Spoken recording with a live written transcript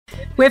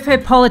We've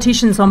heard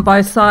politicians on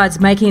both sides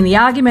making the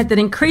argument that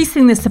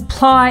increasing the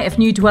supply of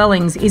new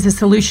dwellings is a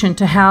solution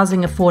to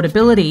housing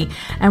affordability.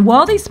 And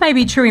while this may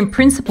be true in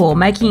principle,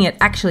 making it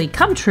actually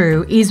come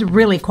true is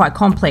really quite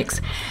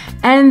complex.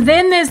 And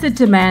then there's the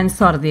demand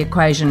side of the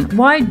equation.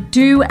 Why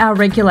do our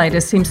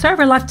regulators seem so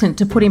reluctant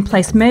to put in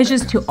place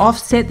measures to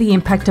offset the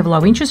impact of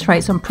low interest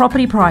rates on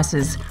property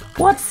prices?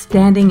 What's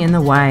standing in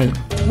the way?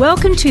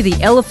 Welcome to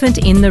The Elephant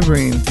in the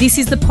Room. This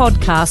is the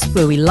podcast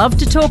where we love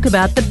to talk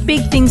about the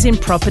big things in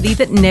property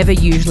that never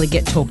usually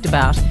get talked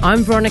about.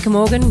 I'm Veronica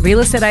Morgan, real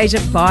estate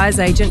agent, buyer's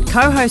agent,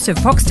 co-host of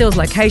Foxtel's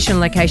Location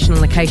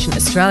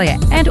Australia,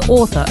 and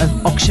author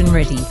of Auction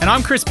Ready. And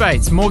I'm Chris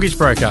Bates, mortgage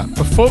broker.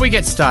 Before we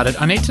get started,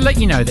 I need to let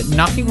you know that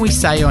nothing we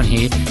say on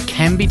here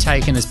can be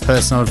taken as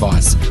personal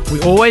advice.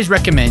 We always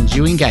recommend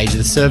you engage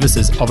the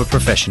services of a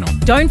professional.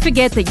 Don't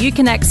forget that you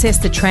can access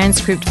the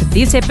transcript for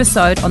this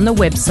episode on the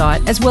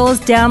website, as well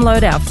as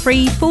download our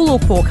free full or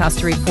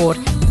forecaster report,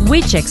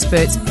 Which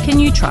Experts Can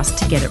You Trust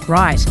to Get It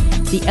Right?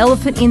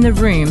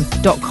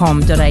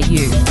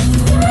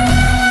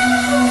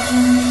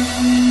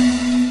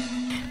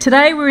 theelephantintheroom.com.au.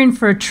 Today we're in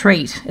for a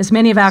treat, as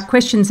many of our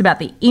questions about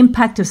the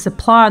impact of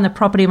supply on the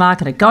property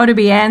market are going to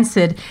be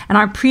answered, and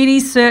I'm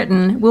pretty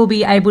certain we'll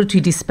be able to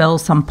dispel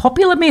some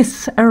popular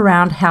myths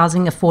around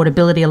housing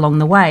affordability along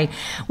the way.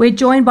 We're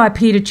joined by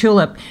Peter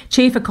Tulip,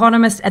 Chief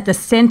Economist at the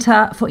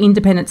Centre for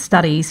Independent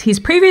Studies. He's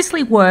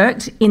previously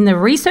worked in the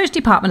Research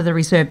Department of the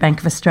Reserve Bank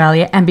of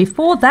Australia, and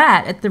before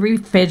that at the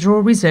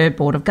Federal Reserve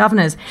Board of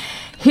Governors.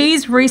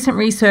 His recent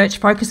research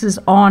focuses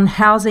on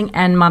housing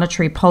and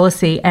monetary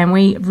policy, and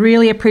we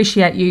really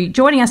appreciate you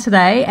joining us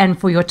today and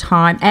for your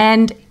time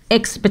and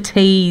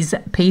expertise,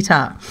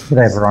 Peter. Good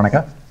day,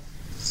 Veronica.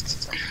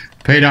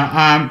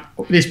 Peter,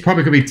 this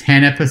probably could be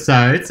 10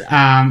 episodes.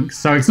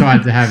 So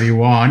excited to have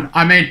you on.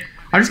 I mean,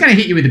 I'm just going to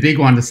hit you with a big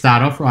one to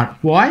start off, right?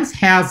 Why is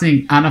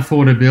housing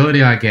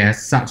unaffordability, I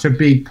guess, such a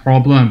big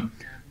problem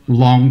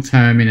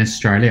long-term in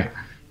Australia?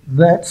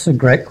 That's a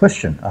great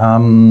question.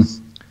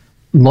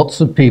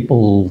 Lots of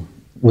people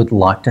would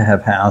like to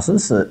have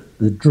houses.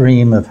 The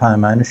dream of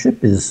home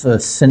ownership is a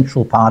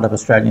central part of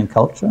Australian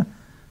culture,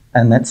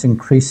 and that's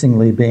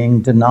increasingly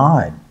being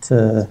denied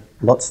to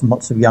lots and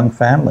lots of young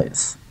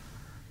families.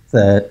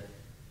 That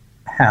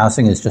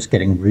housing is just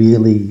getting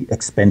really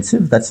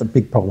expensive. That's a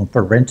big problem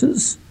for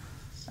renters,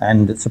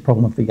 and it's a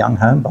problem for young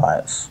home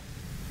buyers.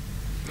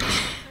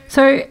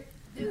 So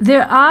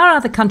there are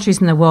other countries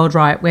in the world,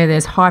 right, where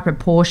there's high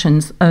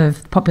proportions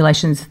of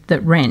populations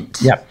that rent.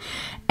 Yep.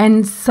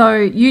 And so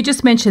you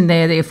just mentioned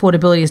there the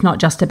affordability is not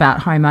just about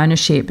home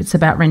ownership, it's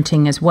about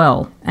renting as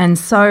well. And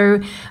so,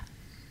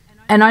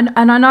 and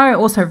I know I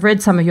also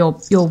read some of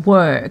your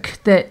work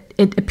that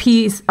it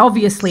appears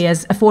obviously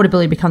as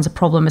affordability becomes a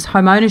problem, as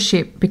home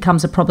ownership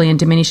becomes a problem and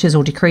diminishes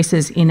or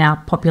decreases in our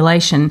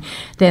population,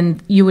 then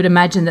you would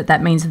imagine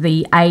that means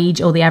the age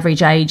or the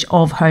average age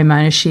of home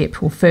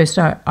ownership or first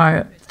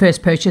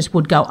purchase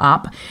would go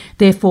up.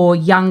 Therefore,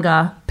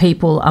 younger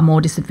people are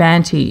more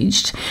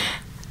disadvantaged.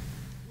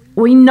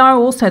 We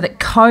know also that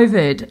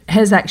COVID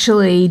has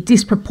actually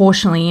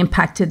disproportionately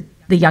impacted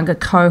the younger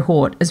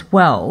cohort as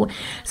well.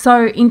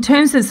 So in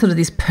terms of sort of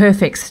this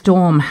perfect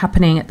storm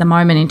happening at the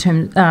moment in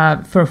terms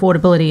for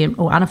affordability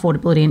or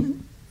unaffordability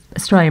in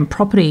Australian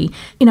property,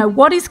 you know,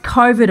 what is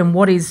COVID and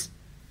what was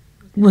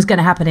going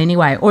to happen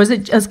anyway? Or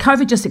has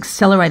COVID just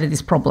accelerated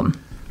this problem?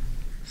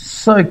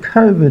 So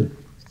COVID,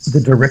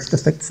 the direct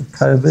effects of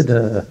COVID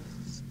are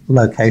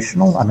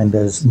locational. I mean,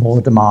 there's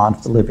more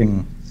demand for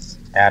living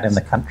out in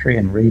the country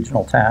in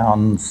regional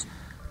towns.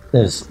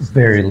 There's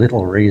very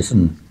little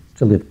reason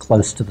to live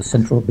close to the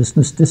central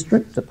business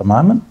district at the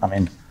moment. I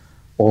mean,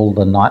 all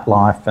the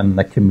nightlife and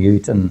the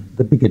commute and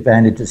the big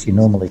advantages you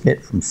normally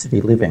get from city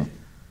living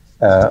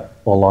are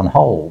all on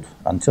hold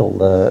until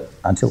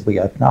we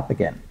open up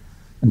again.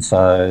 And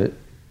so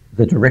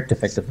the direct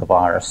effect of the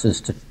virus is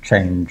to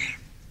change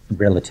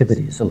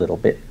relativities a little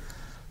bit.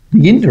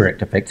 The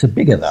indirect effects are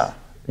bigger though.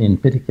 In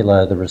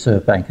particular, the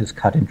Reserve Bank has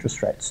cut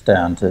interest rates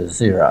down to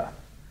zero,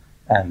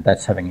 and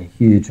that's having a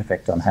huge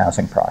effect on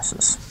housing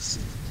prices.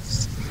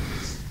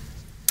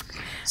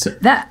 So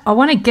that I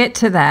want to get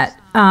to that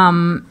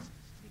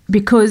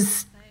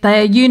because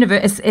they're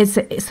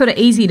it's sort of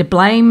easy to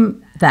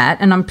blame that,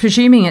 and I'm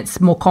presuming it's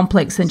more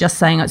complex than just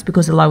saying it's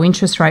because of low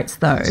interest rates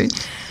though.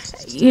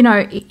 You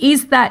know,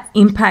 is that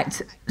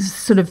impact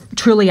sort of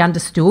truly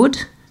understood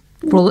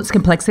for all its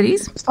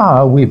complexities?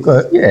 We've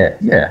got,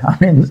 yeah. I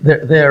mean,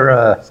 there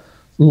are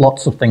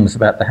lots of things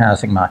about the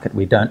housing market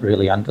we don't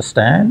really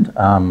understand,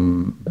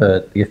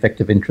 but the effect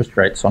of interest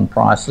rates on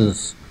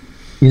prices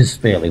is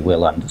fairly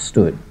well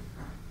understood.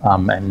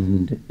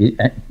 And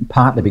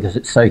partly because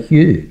it's so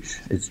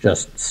huge, it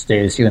just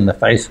stares you in the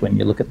face when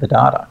you look at the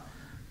data.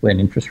 When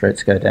interest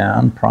rates go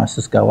down,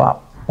 prices go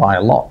up by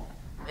a lot.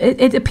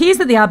 It appears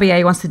that the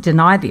RBA wants to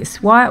deny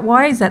this.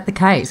 Why is that the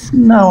case?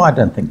 No, I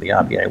don't think the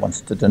RBA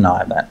wants to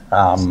deny that.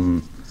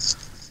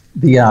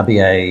 The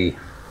RBA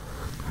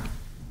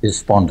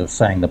is fond of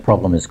saying the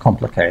problem is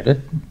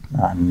complicated,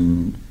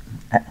 and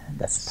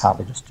that's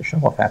partly just to show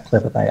off how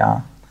clever they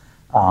are.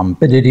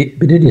 But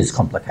it is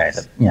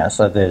complicated.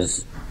 So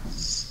there's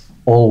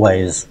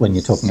always, when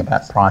you're talking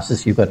about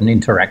prices, you've got an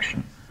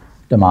interaction,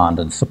 demand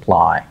and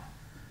supply.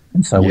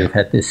 And so we've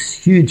had this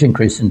huge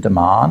increase in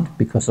demand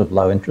because of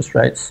low interest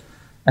rates,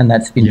 and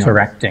that's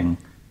interacting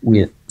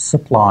with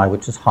supply,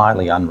 which is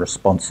highly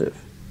unresponsive.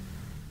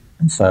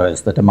 And so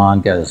as the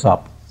demand goes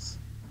up,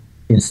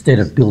 instead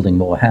of building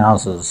more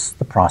houses,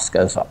 the price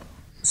goes up.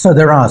 So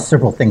there are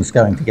several things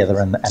going together,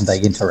 and they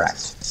interact.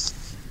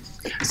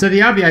 So the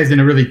RBA is in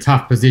a really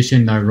tough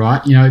position, though,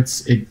 right?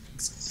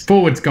 It's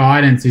forwards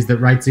guidance is that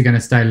rates are going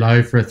to stay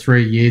low for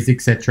 3 years,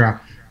 etc.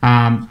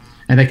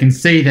 And they can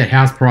see that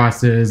house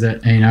prices,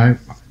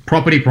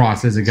 property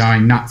prices are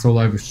going nuts all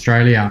over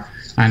Australia,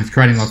 and it's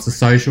creating lots of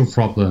social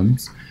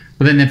problems.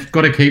 But then they've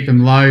got to keep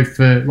them low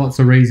for lots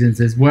of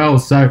reasons as well.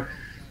 So,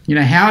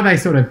 how are they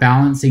sort of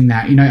balancing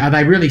that? Are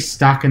they really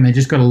stuck and they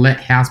just got to let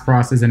house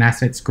prices and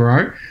assets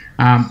grow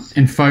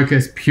and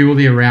focus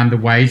purely around the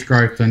wage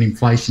growth and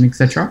inflation,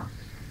 etc.?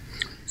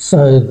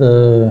 So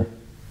the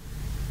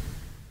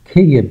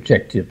key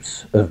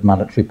objectives of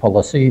monetary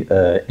policy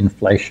are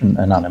inflation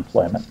and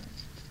unemployment.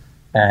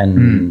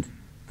 And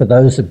for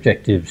those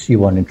objectives, you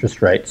want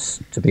interest rates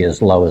to be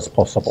as low as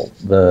possible.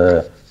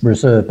 The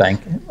Reserve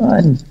Bank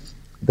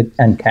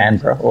and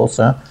Canberra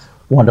also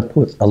want to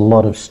put a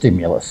lot of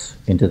stimulus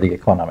into the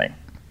economy.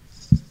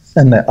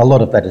 And a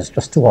lot of that is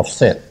just to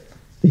offset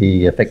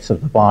the effects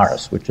of the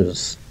virus, which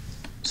has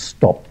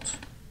stopped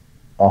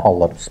a whole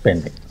lot of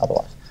spending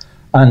otherwise.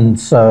 And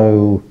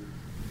so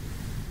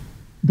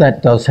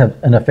that does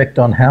have an effect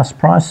on house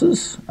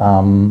prices,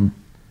 and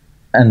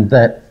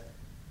that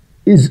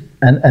is,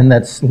 and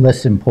that's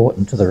less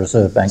important to the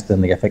Reserve Bank than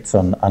the effects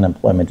on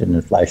unemployment and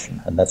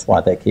inflation, and that's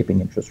why they're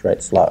keeping interest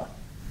rates low.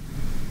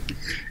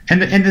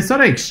 And the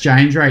sort of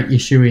exchange rate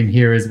issue in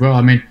here as well.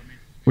 I mean,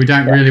 we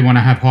don't really want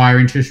to have higher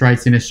interest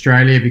rates in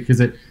Australia because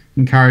it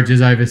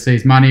encourages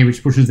overseas money,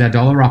 which pushes our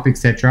dollar up,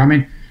 etc. I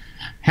mean,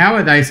 how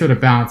are they sort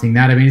of balancing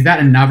that? I mean, is that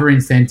another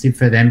incentive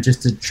for them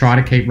just to try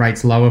to keep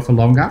rates lower for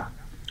longer?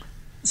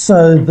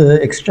 So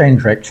the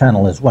exchange rate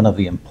channel is one of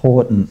the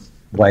important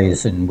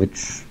ways in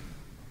which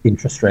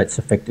interest rates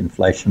affect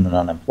inflation and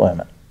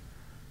unemployment.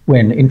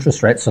 When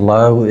interest rates are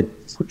low,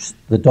 it puts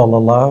the dollar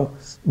low,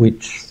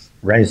 which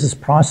raises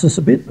prices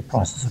a bit, the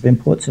prices of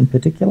imports in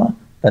particular.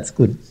 That's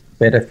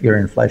better for your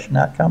inflation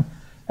outcome.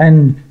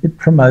 And it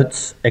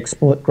promotes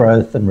export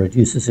growth and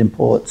reduces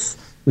imports,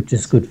 which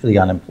is good for the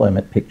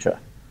unemployment picture.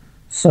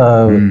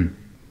 So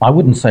I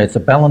wouldn't say it's a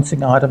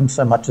balancing item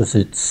so much as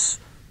it's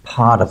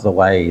part of the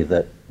way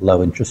that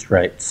low interest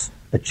rates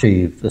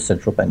achieve the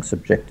central bank's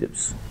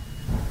objectives.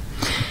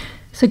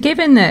 So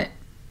given that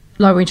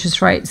low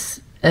interest rates,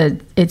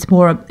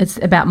 it's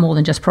about more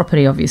than just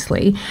property,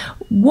 obviously,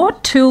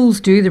 what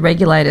tools do the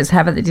regulators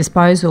have at their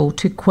disposal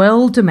to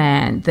quell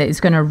demand that is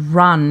going to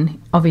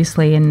run,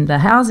 obviously, in the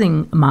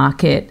housing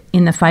market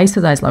in the face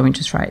of those low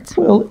interest rates?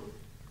 Well,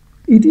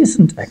 it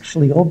isn't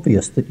actually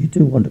obvious that you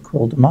do want to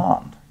quell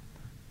demand.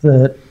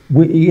 That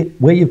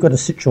where you've got a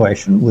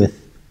situation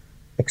with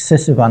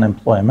excessive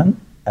unemployment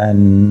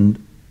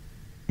and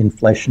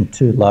inflation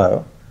too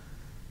low,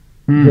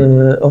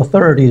 the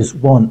authorities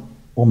want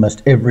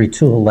almost every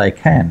tool they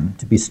can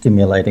to be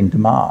stimulating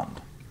demand.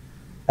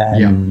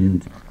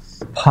 And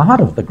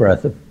part of the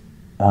growth of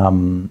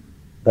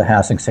the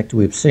housing sector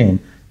we've seen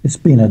has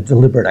been a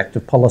deliberate act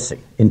of policy,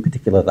 in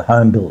particular the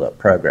home builder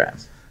program.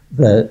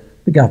 The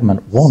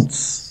government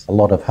wants a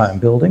lot of home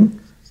building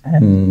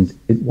and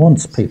it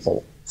wants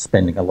people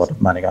spending a lot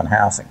of money on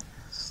housing.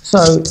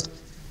 So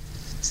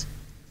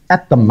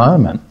at the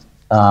moment,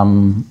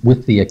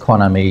 with the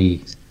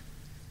economy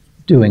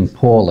doing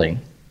poorly,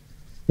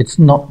 it's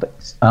not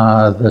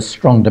the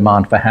strong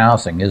demand for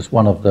housing is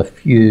one of the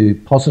few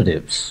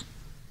positives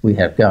we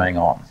have going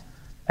on.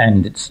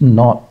 And it's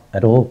not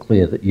at all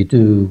clear that you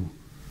do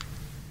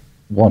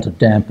want to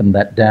dampen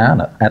that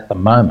down at the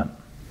moment.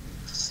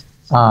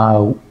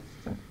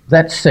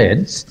 That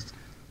said,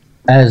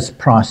 as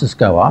prices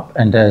go up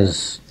and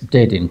as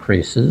debt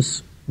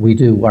increases, we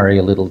do worry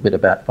a little bit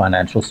about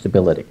financial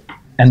stability.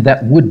 And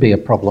that would be a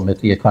problem if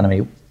the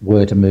economy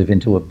were to move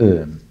into a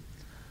boom.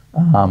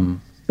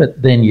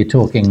 But then you're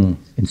talking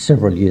in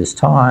several years'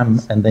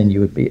 time, and then you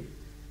would be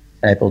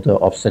able to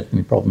offset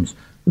any problems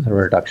with a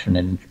reduction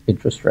in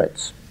interest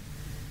rates.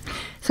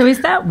 So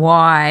is that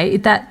why,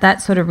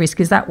 that sort of risk,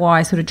 is that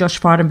why sort of Josh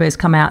Frydenberg's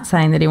come out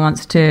saying that he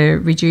wants to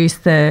reduce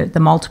the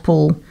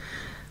multiple,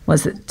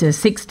 was it to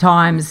 6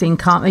 times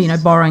income,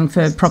 borrowing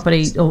for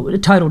property, or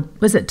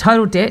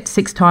total debt,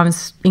 6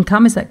 times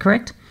income, is that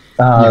correct?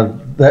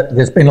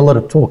 There's been a lot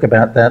of talk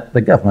about that.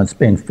 The government's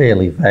been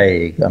fairly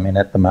vague. I mean,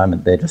 at the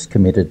moment, they're just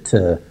committed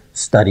to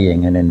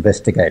studying and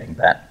investigating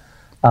that.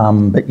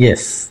 But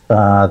yes,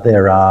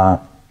 there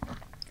are,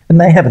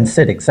 and they haven't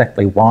said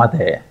exactly why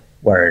they're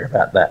worried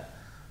about that.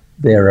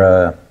 There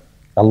are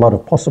a lot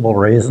of possible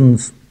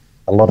reasons.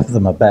 A lot of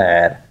them are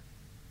bad.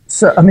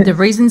 So, I mean, the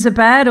reasons are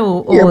bad,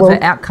 or the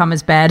outcome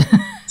is bad?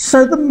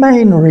 So the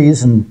main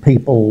reason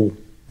people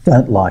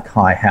don't like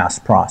high house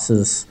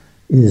prices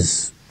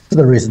is for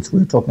the reasons we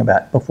were talking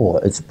about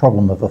before. It's a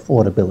problem of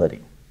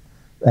affordability.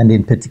 And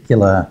in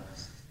particular,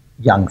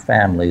 young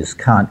families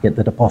can't get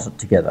the deposit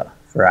together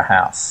for a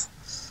house.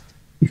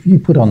 If you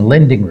put on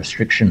lending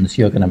restrictions,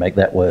 you're going to make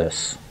that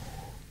worse.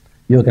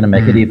 You're going to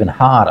make it even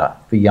harder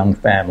for young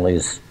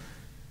families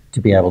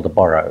to be able to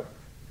borrow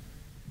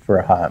for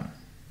a home.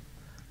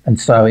 And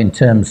so in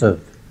terms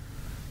of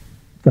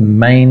the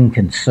main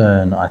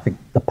concern I think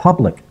the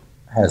public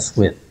has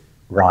with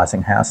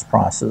rising house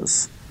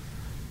prices,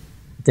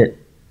 that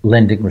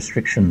lending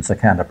restrictions are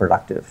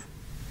counterproductive.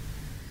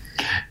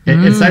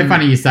 It's so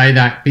funny you say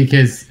that,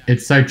 because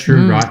it's so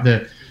true,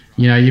 right?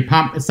 You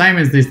pump, same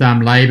as this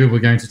Labor, we're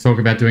going to talk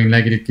about doing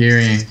negative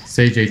gearing,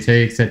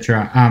 CGT,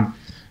 etc.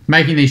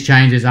 Making these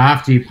changes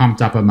after you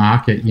pumped up a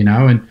market,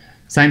 and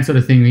same sort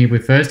of thing here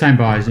with first home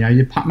buyers.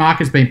 Your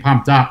market's been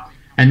pumped up,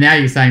 and now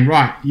you're saying,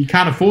 right, you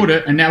can't afford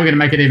it, and now we're going to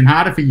make it even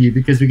harder for you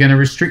because we're going to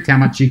restrict how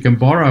much you can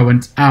borrow.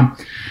 And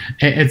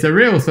it's a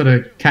real sort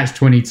of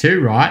catch-22,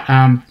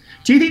 right?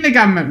 Do you think the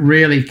government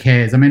really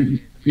cares? I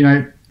mean,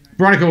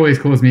 Veronica always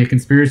calls me a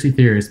conspiracy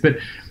theorist, but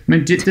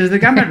does the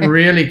government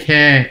really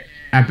care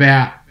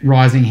about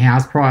rising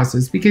house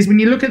prices? Because when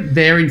you look at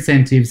their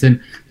incentives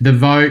and the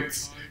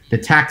votes, the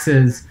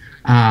taxes,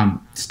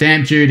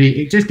 stamp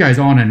duty, it just goes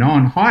on and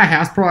on. Higher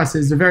house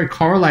prices are very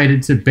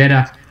correlated to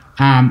better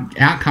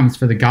outcomes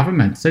for the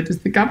government. So does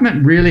the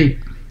government really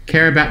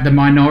care about the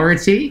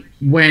minority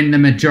when the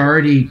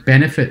majority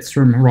benefits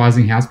from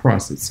rising house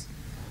prices?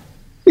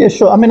 Yeah,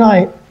 sure. I mean,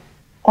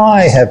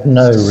 I have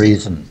no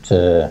reason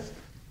to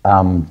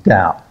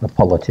doubt the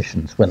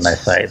politicians when they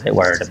say they're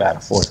worried about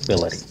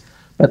affordability.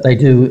 But they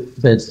do,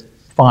 but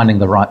finding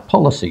the right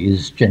policy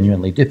is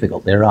genuinely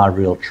difficult. There are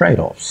real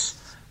trade-offs,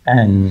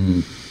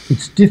 and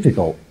it's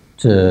difficult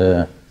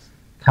to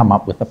come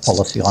up with a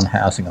policy on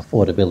housing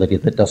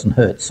affordability that doesn't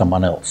hurt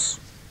someone else.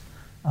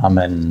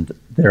 And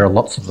there are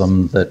lots of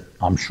them that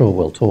I'm sure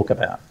we'll talk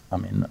about,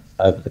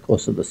 over the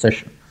course of the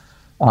session.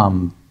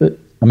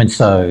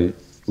 So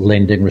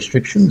lending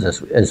restrictions,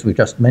 as we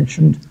just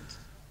mentioned,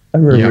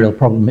 are a real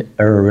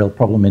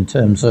problem in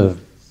terms of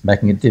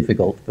making it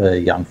difficult for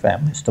young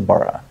families to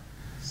borrow.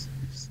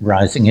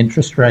 Rising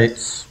interest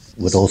rates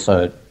would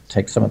also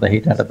take some of the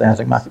heat out of the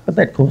housing market, but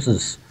that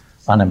causes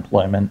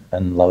unemployment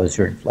and lowers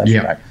your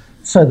inflation rate.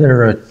 So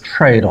there are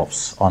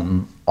trade-offs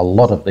on a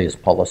lot of these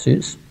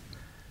policies.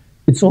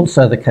 It's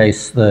also the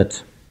case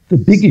that the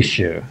big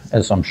issue,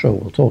 as I'm sure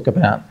we'll talk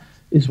about,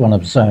 is one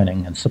of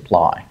zoning and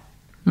supply.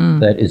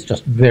 That is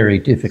just very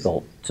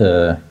difficult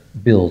to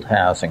build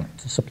housing,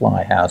 to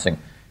supply housing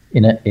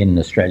in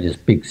Australia's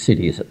big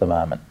cities at the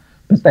moment.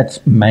 But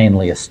that's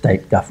mainly a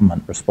state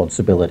government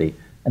responsibility,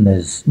 and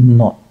there's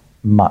not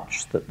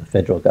much that the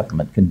federal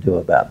government can do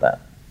about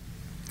that.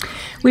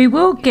 We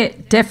will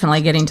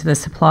definitely get into the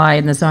supply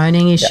and the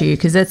zoning issue,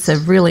 because it's a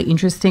really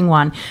interesting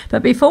one.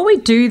 But before we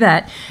do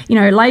that,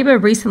 Labor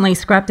recently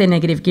scrapped their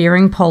negative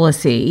gearing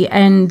policy,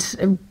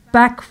 and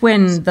back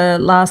when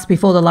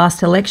before the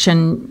last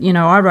election,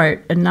 I wrote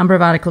a number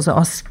of articles that I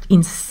was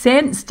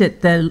incensed at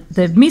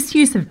the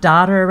misuse of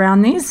data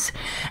around this.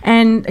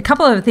 And a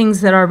couple of things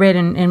that I read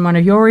in one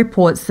of your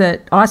reports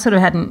that I sort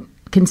of hadn't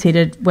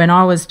considered when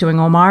I was doing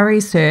all my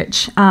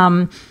research,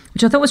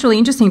 which I thought was really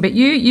interesting. But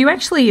you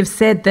actually have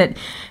said that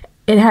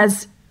it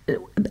has,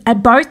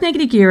 at both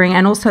negative gearing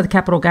and also the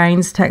capital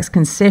gains tax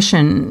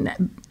concession,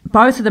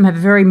 both of them have a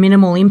very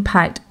minimal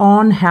impact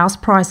on house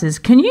prices.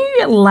 Can you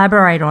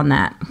elaborate on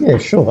that? Yeah,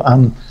 sure.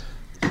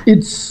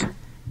 It's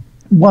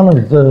one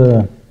of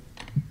the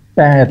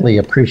badly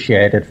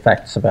appreciated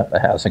facts about the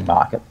housing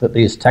market that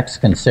these tax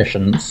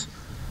concessions,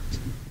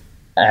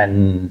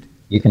 and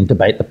you can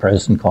debate the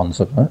pros and cons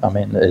of it.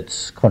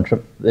 It's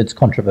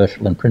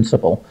controversial in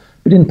principle,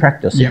 but in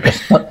practice,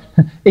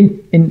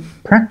 in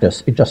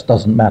practice, it just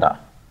doesn't matter.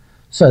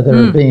 So there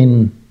have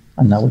been,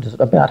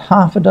 about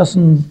half a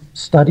dozen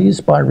studies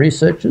by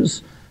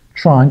researchers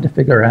trying to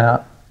figure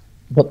out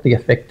what the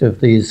effect of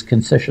these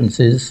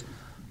concessions is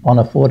on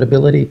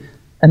affordability,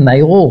 and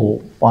they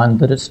all find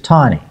that it's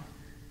tiny,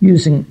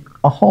 using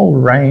a whole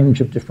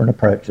range of different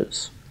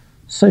approaches.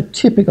 So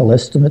typical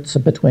estimates are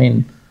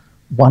between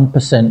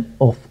 1%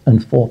 off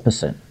and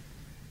 4%.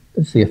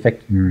 It's the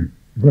effect.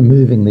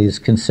 Removing these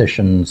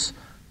concessions,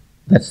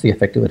 that's the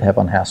effect it would have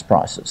on house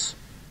prices.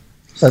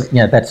 So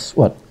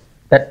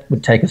that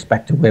would take us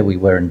back to where we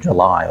were in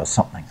July or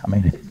something.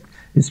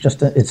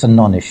 It's a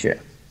non-issue.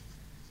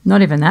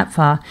 Not even that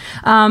far.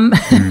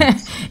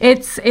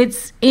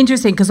 It's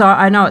interesting because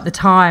I know at the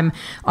time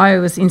I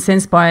was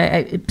incensed by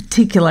a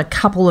particular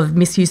couple of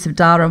misuse of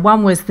data.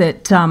 One was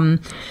that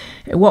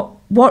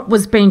what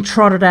was being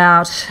trotted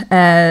out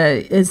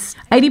is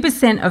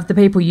 80% of the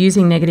people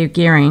using negative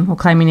gearing or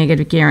claiming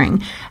negative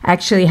gearing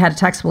actually had a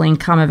taxable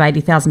income of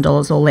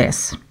 $80,000 or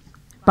less.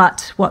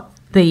 But what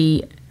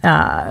the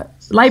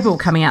Labor were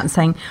coming out and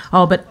saying,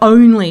 but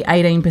only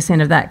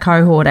 18% of that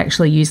cohort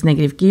actually used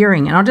negative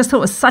gearing. And I just thought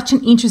it was such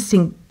an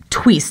interesting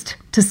twist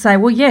to say,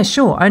 well, yeah,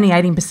 sure, only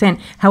 18%.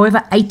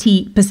 However,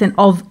 80%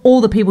 of all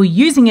the people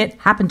using it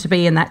happen to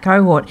be in that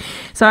cohort.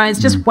 So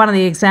it's just one of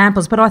the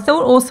examples. But I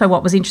thought also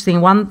what was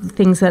interesting, one of the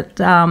things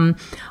that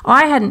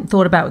I hadn't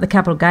thought about with the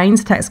capital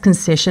gains tax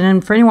concession,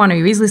 and for anyone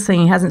who is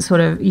listening, hasn't sort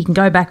of, you can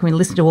go back and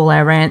listen to all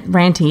our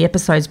ranting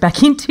episodes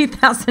back in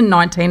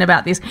 2019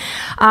 about this.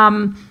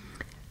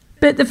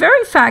 But the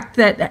very fact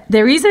that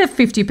there is a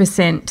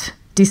 50%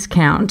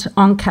 discount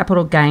on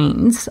capital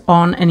gains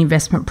on an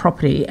investment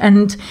property,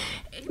 and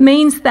it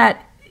means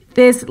that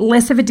there's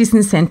less of a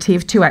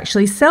disincentive to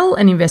actually sell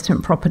an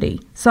investment property.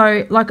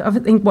 So, like, I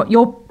think what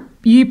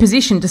you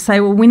positioned to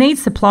say, well, we need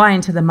supply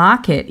into the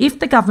market. If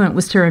the government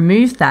was to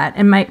remove that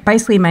and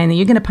basically mean that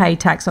you're going to pay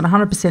tax on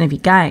 100% of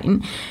your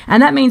gain,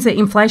 and that means that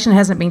inflation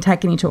hasn't been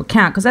taken into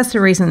account, because that's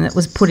the reason that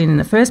was put in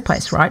the first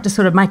place, right, to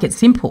sort of make it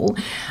simple.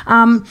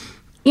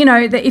 You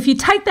know, that if you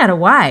take that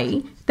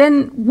away,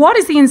 then what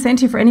is the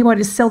incentive for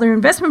anybody to sell their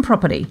investment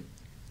property?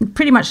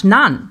 Pretty much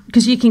none,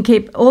 because you can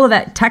keep all of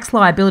that tax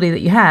liability that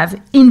you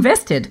have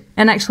invested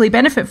and actually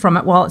benefit from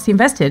it while it's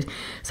invested.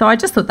 So I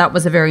just thought that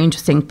was a very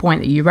interesting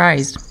point that you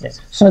raised. Yeah.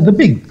 So the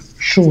big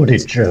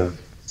shortage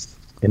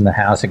in the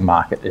housing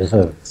market is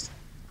of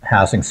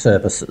housing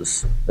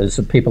services. There's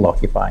of people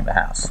occupying the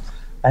house.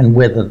 And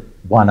whether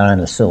one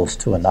owner sells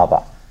to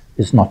another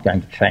is not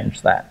going to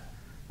change that.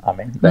 I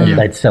mean,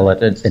 they'd sell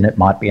it, and it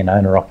might be an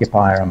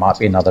owner-occupier, it might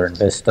be another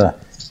investor.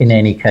 In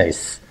any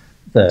case,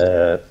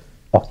 the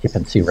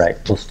occupancy rate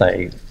will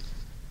stay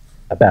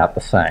about the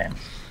same.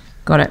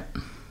 Got it.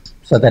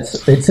 So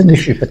it's an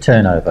issue for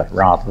turnover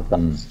rather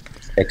than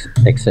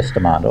excess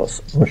demand or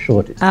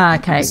shortage.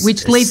 Okay,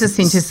 which leads us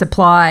into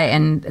supply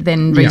and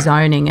then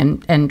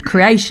rezoning and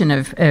creation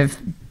of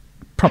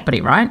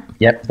property, right?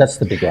 Yep, that's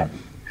the big one.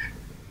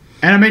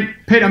 And I mean,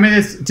 Pete,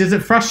 does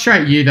it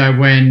frustrate you though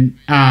when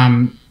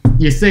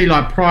you see,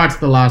 like, prior to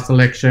the last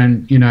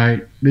election, you know,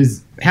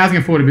 there's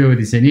housing affordability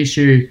is an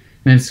issue,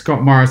 and then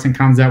Scott Morrison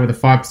comes out with a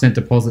 5%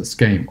 deposit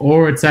scheme,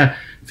 or it's a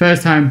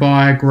first home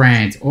buyer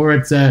grant, or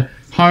it's a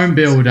home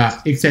builder,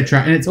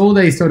 etc. And it's all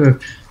these sort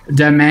of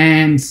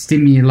demand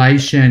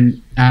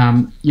stimulation,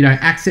 you know,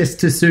 access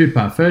to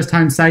super, first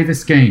home saver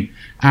scheme,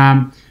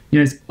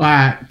 you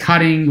know,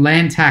 cutting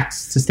land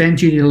tax, to stamp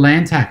duty to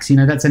land tax. You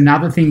know, that's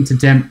another thing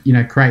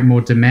to create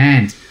more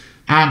demand.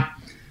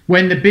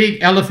 When the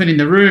big elephant in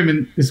the room,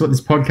 and this is what this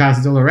podcast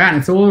is all around,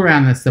 it's all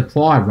around the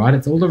supply, right?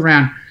 It's all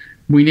around,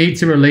 we need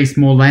to release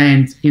more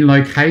land in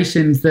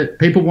locations that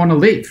people want to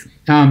live.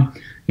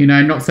 You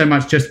know, not so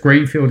much just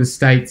greenfield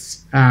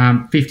estates,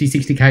 50,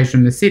 60 k's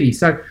from the city.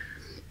 So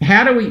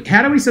how do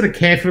we sort of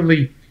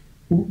carefully,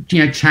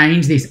 you know,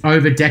 change this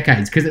over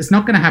decades? Because it's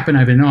not going to happen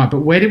overnight,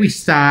 but where do we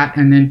start,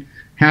 and then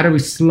how do we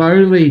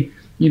slowly,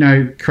 you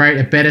know, create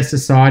a better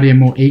society and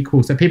more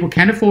equal so people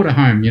can afford a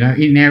home, you know,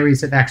 in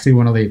areas that they actually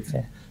want to live?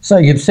 Yeah. So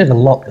you've said a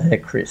lot there,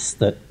 Chris,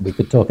 that we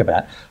could talk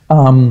about.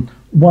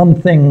 One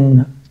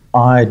thing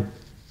I'd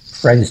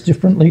phrase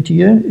differently to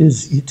you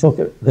is you talk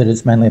that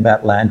it's mainly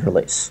about land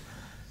release.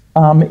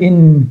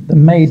 In the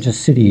major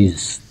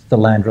cities, the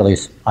land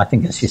release, I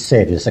think, as you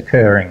said, is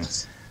occurring,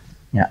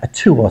 you know, a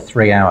 2 or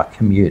 3 hour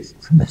commute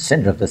from the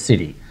centre of the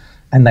city,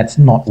 and that's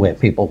not where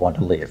people want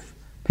to live.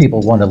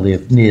 People want to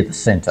live near the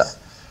centre,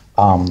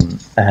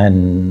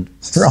 and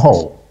for a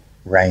whole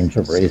range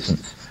of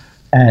reasons.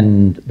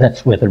 And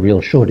that's where the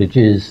real shortage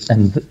is.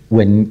 And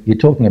when you're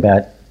talking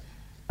about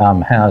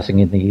housing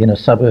in the inner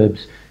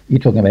suburbs, you're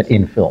talking about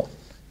infill.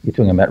 You're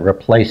talking about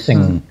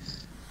replacing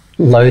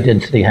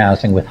low-density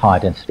housing with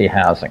high-density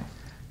housing.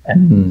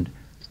 And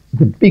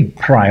the big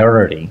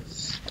priority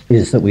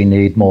is that we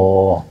need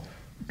more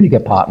big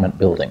apartment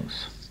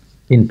buildings,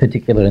 in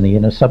particular in the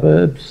inner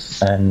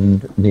suburbs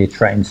and near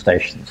train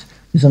stations.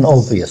 It's an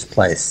obvious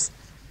place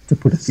to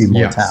put a few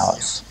more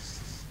towers.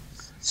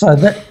 So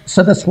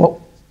that's what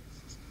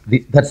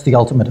that's the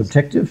ultimate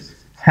objective.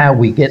 How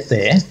we get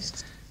there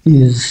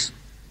is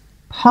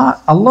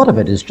a lot of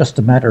it is just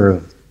a matter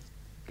of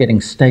getting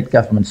state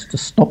governments to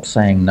stop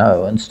saying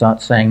no and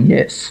start saying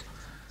yes.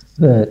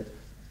 That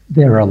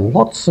there are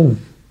lots of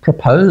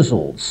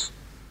proposals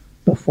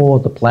before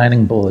the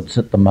planning boards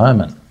at the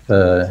moment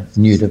for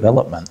new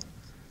development,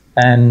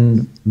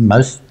 and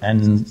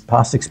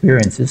past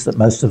experience is that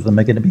most of them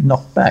are going to be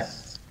knocked back.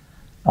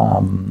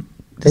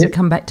 Does it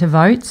come back to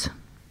votes?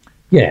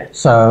 Yeah,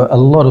 so a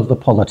lot of the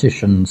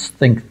politicians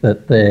think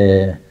that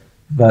their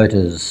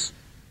voters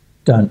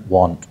don't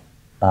want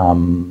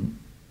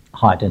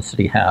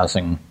high-density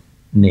housing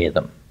near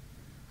them.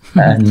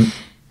 And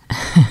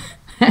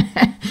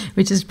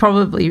which is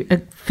probably a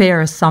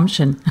fair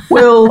assumption.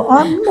 Well,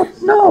 I'm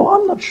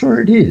not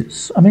sure it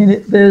is. I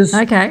mean, there's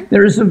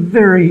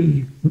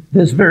very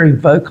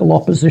vocal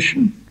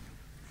opposition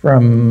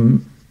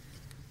from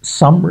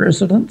some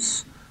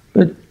residents,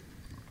 but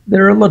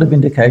there are a lot of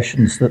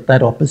indications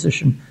that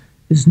opposition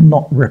is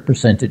not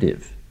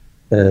representative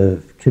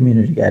of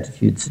community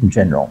attitudes in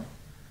general.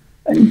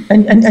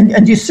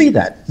 And you see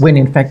that when,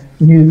 in fact,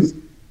 new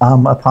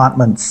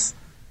apartments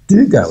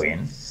do go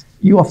in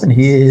you often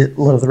hear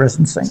a lot of the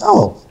residents saying,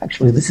 "Oh,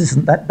 actually, this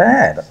isn't that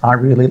bad. I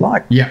really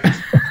like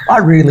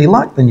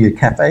the new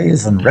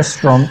cafes and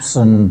restaurants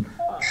and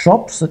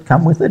shops that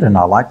come with it, and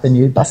I like the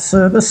new bus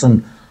service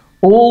and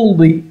all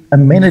the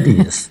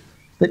amenities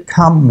that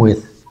come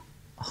with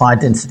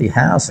high-density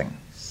housing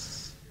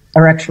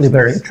are actually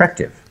very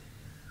attractive."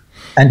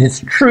 And it's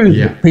true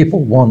that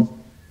people want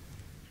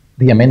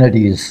the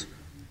amenities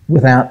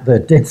without the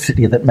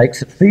density that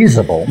makes it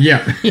feasible.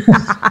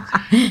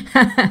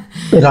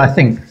 But I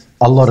think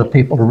a lot of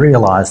people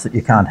realise that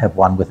you can't have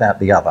one without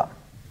the other.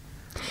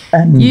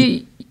 And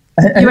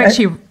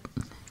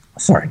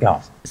sorry, go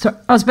on. So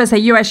I was about to say,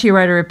 you actually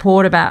wrote a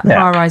report about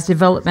high-rise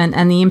development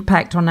and the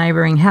impact on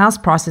neighbouring house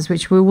prices,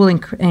 which we will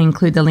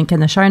include the link in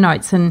the show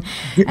notes. And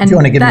do you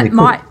want to give me a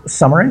quick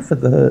summary for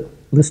the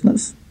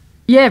listeners?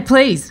 Yeah,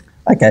 please.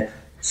 Okay.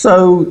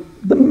 So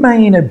the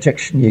main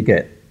objection you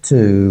get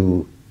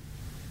to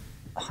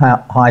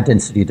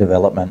high-density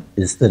development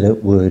is that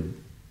it would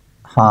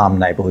harm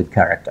neighbourhood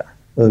character,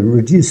 or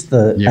reduce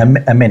the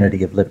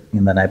amenity of living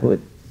in the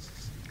neighbourhood.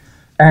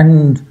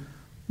 And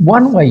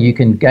one way you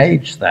can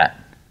gauge that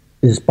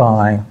is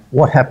by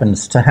what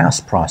happens to house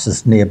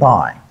prices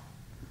nearby.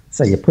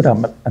 So you put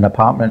up an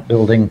apartment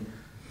building,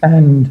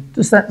 and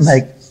does that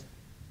make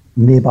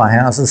nearby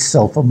houses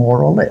sell for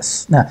more or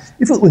less? Now,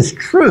 if it was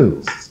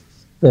true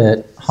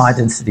that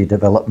high-density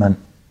development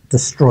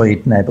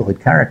destroyed neighbourhood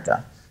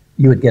character,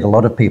 you would get a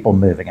lot of people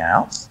moving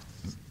out,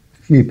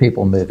 few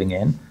people moving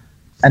in,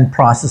 and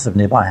prices of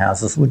nearby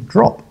houses would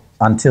drop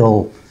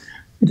until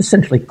it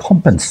essentially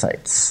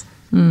compensates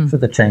for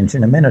the change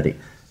in amenity.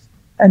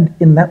 And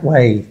in that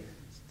way,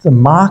 the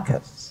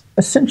market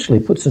essentially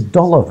puts a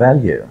dollar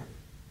value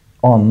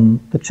on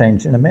the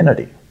change in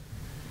amenity.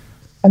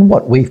 And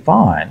what we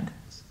find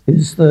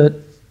is that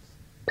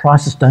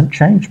prices don't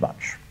change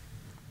much.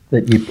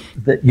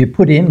 That you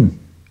put in,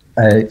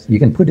 you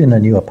can put in a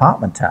new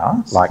apartment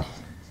tower like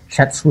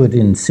Chatswood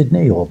in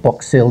Sydney or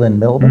Box Hill in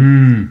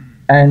Melbourne,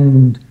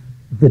 and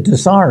the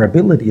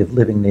desirability of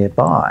living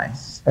nearby,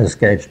 as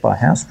gauged by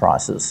house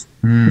prices,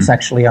 is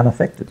actually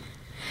unaffected.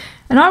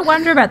 And I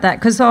wonder about that,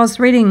 because I was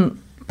reading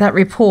that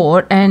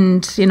report,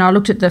 and I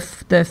looked at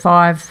the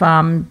five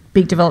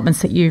big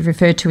developments that you've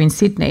referred to in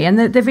Sydney, and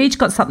they've each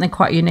got something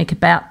quite unique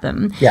about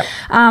them. Yeah.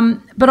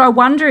 But I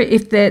wonder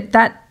if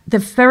the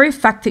very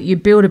fact that you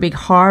build a big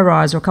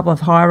high-rise or a couple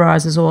of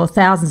high-rises or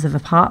thousands of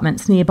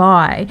apartments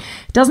nearby,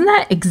 doesn't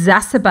that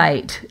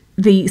exacerbate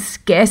the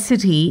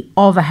scarcity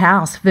of a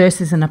house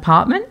versus an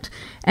apartment?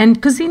 And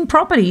because in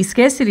property,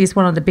 scarcity is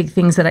one of the big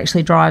things that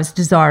actually drives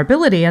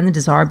desirability, and the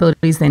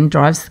desirability then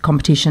drives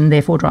competition,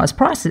 therefore drives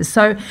prices.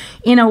 So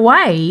in a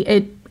way,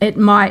 it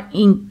might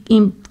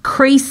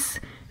increase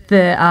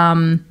the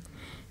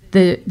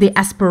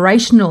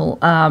aspirational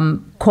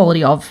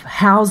quality of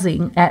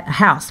housing at a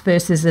house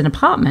versus an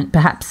apartment,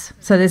 perhaps.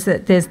 So there's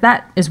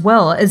that as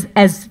well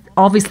as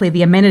obviously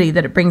the amenity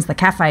that it brings, the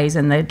cafes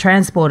and the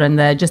transport and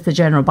just the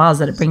general buzz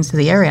that it brings to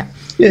the area.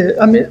 Yeah,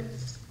 I mean,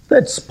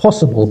 that's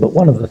possible, but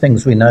one of the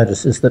things we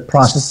notice is that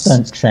prices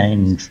don't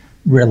change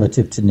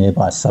relative to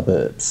nearby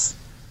suburbs.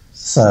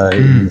 So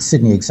in the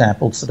Sydney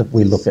example,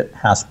 we look at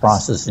house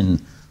prices in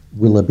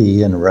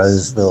Willoughby and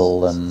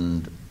Roseville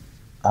and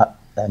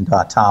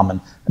Artarmon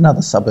and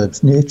other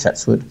suburbs near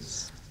Chatswood.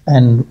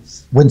 And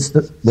when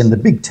the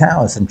big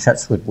towers in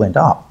Chatswood went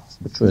up,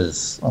 which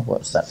was,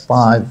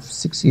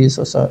 5-6 years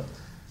or so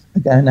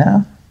ago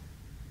now,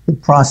 the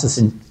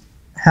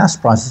house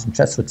prices in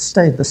Chatswood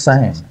stayed the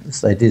same as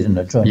they did in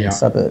adjoining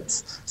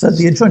suburbs. So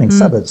the adjoining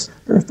suburbs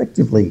are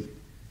effectively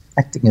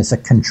acting as a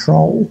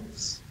control,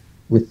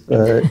 with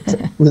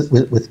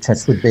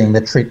Chatswood being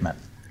the treatment,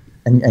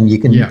 and you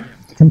can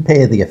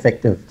compare the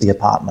effect of the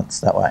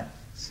apartments that way.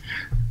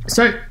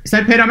 So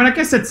Peter, I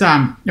guess it's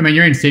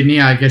you're in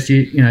Sydney. I guess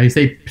you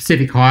see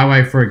Pacific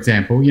Highway, for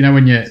example.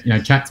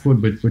 When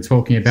Chatswood we're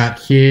talking about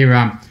here.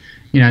 And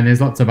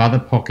there's lots of other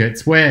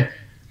pockets where,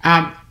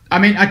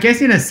 I guess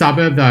in a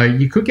suburb though,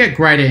 you could get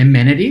greater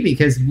amenity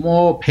because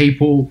more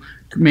people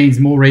means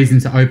more reason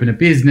to open a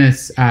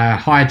business,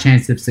 higher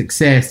chance of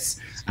success,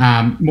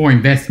 more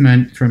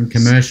investment from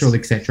commercial,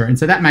 etc. And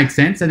so that makes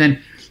sense. And then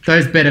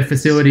those better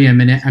facility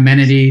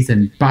amenities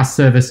and bus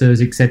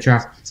services,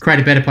 etc.,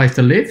 create a better place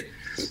to live.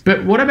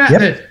 But what about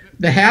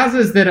the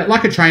houses that are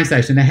like a train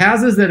station, the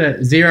houses that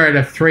are 0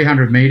 to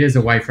 300 metres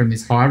away from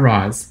this high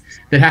rise,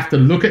 that have to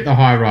look at the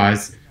high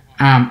rise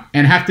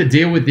and have to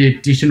deal with the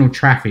additional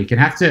traffic and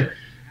have to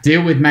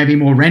deal with maybe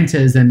more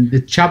renters and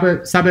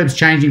the suburbs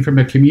changing from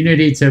a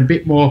community to a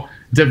bit more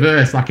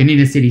diverse, like an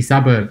inner city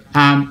suburb.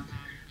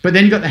 But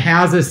then you've got the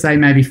houses, say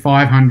maybe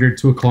 500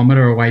 to a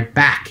kilometre away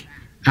back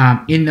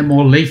in the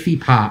more leafy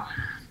part.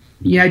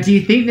 Do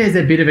you think there's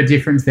a bit of a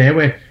difference there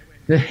where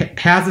the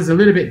houses a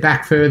little bit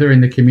back further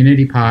in the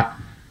community part,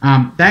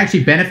 they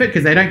actually benefit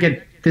because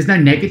there's no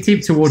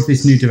negative towards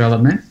this new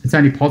development. It's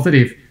only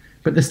positive.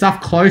 But the stuff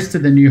close to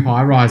the new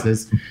high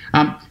rises,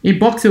 in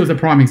Box Hill is a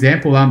prime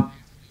example. I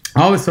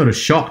was sort of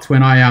shocked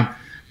when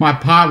my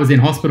pa was in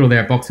hospital there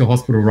at Box Hill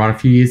Hospital a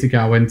few years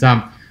ago, and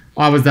I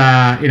I was,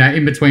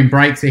 in between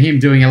breaks of him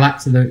doing a lap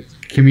to the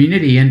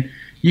community, and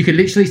you could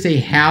literally see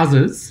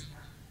houses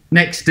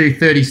next to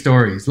 30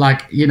 stories,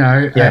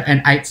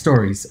 and 8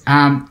 stories.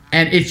 And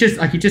it's just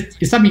like,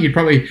 it's something you'd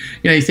probably,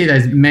 you see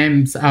those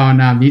memes on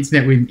the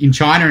internet in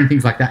China and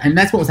things like that. And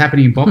that's what was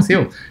happening in Box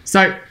Hill.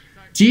 So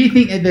do you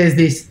think that there's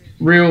this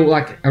real,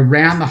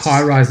 around the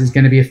high rise is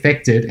going to be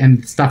affected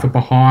and stuff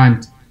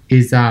behind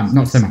is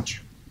not so much?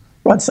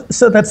 Right,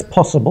 so that's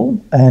possible,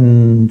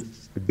 and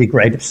it'd be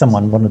great if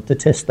someone wanted to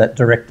test that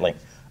directly.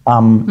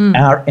 In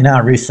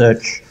our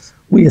research,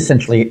 we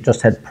essentially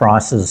just had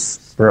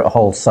prices for a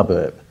whole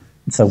suburb.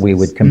 So we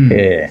would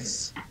compare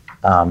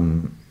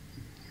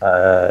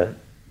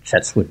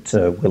Chatswood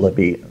to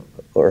Willoughby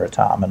or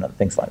Artarmon and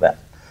things like that.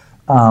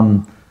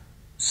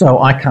 So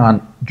I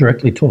can't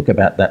directly talk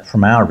about that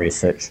from our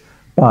research,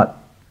 but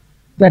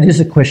that is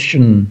a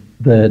question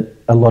that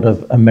a lot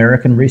of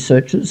American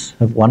researchers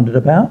have wondered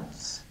about,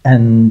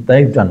 and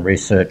they've done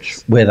research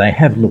where they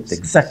have looked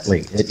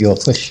exactly at your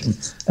question,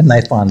 and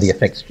they find the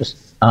effects just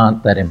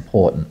aren't that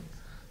important.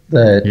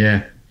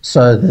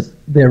 So that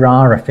there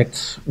are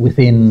effects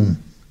within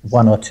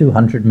 100 or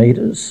 200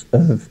 metres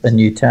of a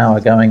new tower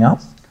going up,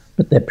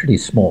 but they're pretty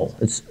small.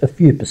 It's a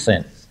few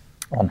percent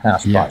on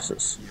house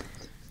prices.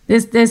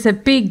 There's a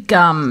big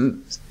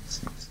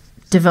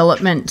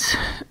development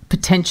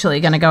potentially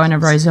going to go into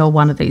Rozelle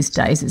one of these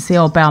days. It's the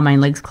old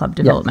Balmain Leagues Club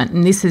development,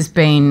 and this has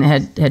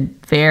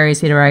had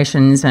various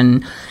iterations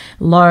and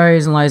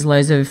loads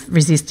of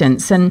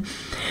resistance. And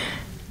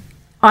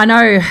I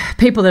know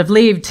people that have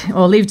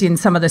lived in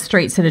some of the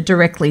streets that are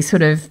directly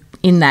sort of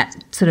in that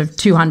sort of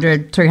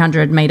 200,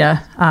 300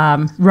 metre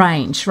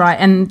range, right?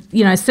 And,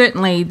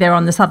 certainly they're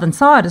on the southern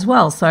side as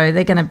well, so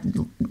they're going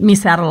to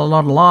miss out on a lot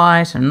of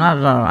light and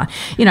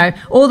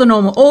all the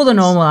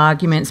normal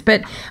arguments.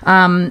 But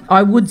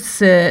I would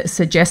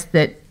suggest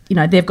that,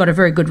 they've got a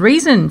very good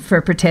reason for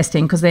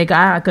protesting, because they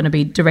are going to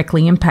be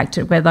directly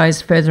impacted, where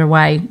those further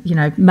away,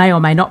 may or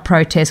may not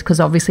protest, because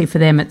obviously for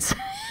them it's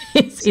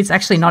it's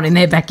actually not in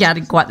their backyard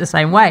in quite the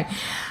same way.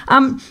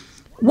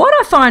 What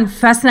I find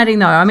fascinating,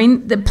 though,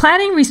 the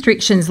planning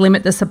restrictions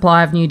limit the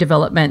supply of new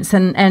developments,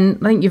 and I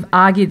think you've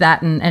argued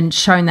that and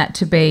shown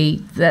that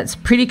that's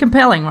pretty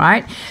compelling,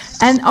 right?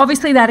 And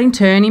obviously that in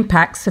turn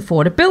impacts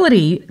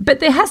affordability, but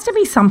there has to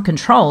be some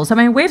controls.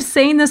 We've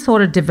seen the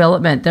sort of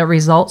development that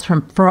results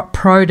from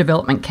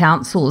pro-development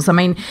councils.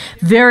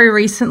 Very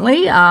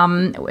recently,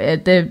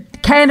 the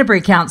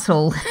Canterbury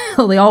Council,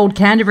 or the old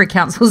Canterbury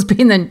Council, has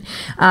been the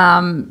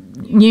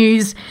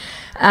news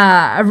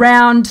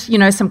around,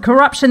 some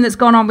corruption that's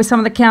gone on with some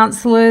of the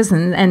councillors,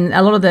 and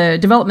a lot of the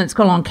development's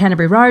gone on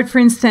Canterbury Road, for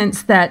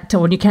instance,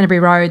 or New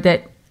Canterbury Road,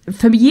 that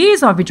for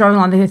years I've been driving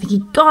along there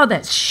thinking, God,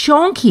 that's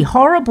shonky,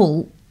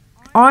 horrible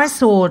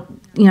eyesore.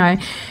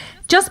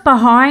 Just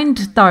behind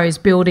those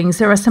buildings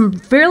there are some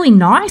really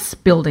nice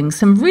buildings,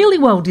 some really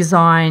well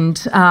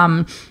designed,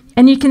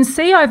 and you can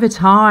see over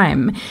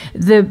time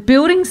the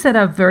buildings that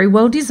are very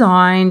well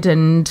designed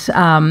and,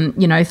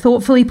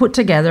 thoughtfully put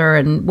together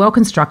and well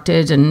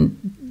constructed and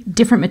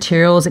different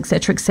materials, et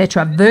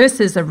cetera,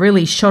 versus the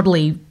really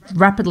shoddily,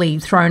 rapidly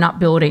thrown up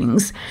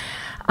buildings.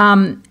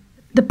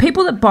 The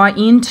people that buy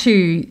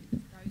into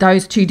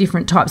those two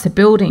different types of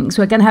buildings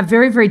are going to have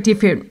very, very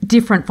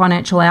different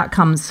financial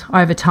outcomes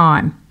over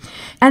time.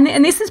 And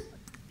this is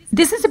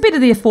a bit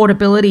of the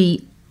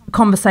affordability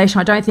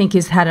conversation I don't think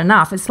is had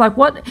enough. It's like,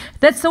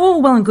 that's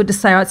all well and good to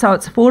say, so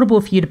it's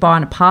affordable for you to buy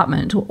an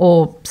apartment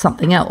or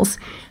something else,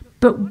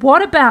 but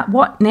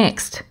what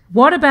next?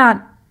 What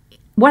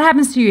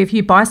happens to you if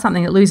you buy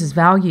something that loses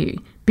value?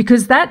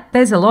 Because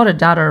there's a lot of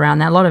data around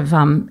that, a lot of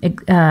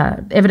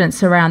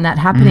evidence around that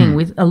happening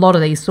with a lot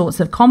of these sorts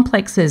of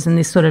complexes and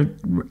this sort of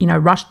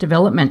rushed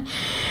development.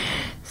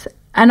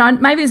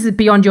 And maybe this is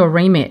beyond your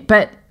remit,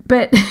 but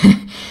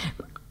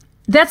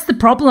that's the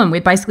problem.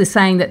 We're basically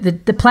saying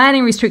that the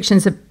planning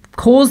restrictions have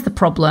caused the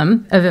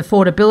problem of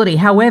affordability.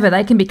 However,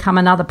 they can become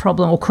another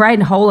problem or create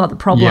a whole other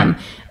problem,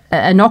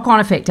 a knock-on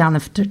effect down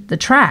the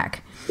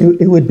track.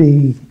 It would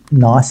be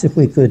nice if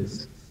we could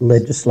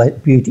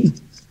legislate beauty.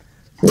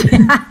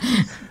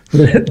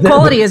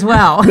 Quality as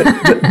well.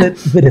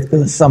 But if there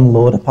was some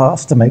law to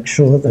pass to make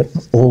sure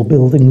that all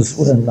buildings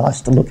were nice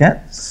to look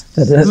at,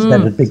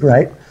 that would be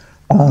great.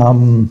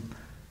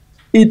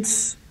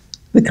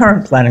 The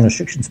current planning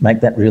restrictions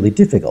make that really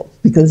difficult,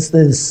 because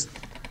there's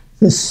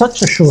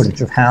such a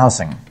shortage of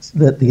housing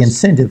that the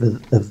incentive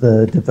of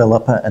the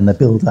developer and the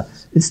builder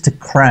is to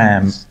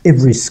cram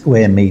every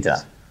square metre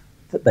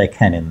that they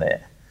can in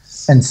there.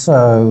 And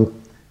so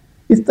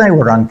if they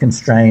were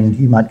unconstrained,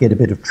 you might get a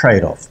bit of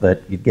trade-off,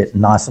 that you'd get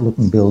nicer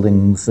looking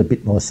buildings, a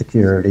bit more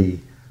security,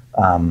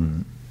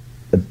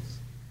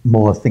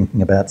 more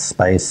thinking about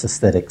space,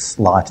 aesthetics,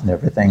 light and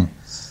everything.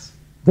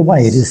 The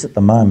way it is at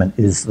the moment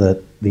is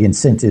that the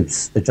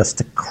incentives are just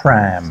to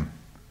cram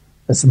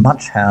as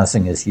much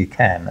housing as you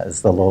can,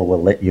 as the law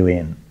will let you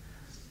in.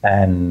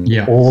 And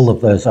all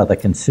of those other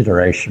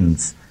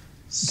considerations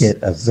get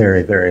a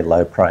very, very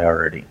low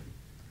priority.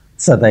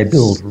 So they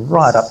build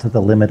right up to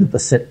the limit of the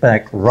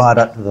setback, right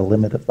up to the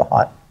limit of the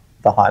height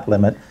the height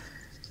limit.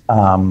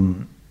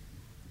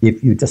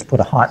 If you just put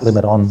a height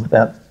limit on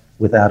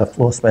without a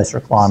floor space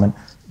requirement,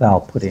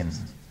 they'll put in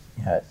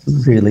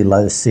really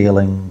low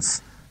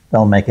ceilings.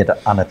 They'll make it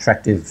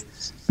unattractive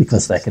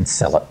because they can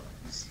sell it,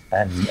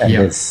 and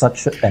there's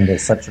such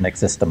an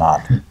excess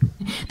demand.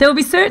 There will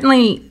be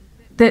certainly.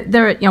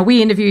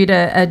 We interviewed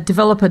a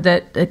developer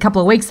that a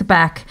couple of weeks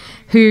back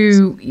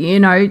who,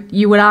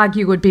 you would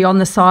argue would be on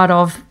the side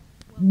of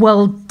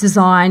well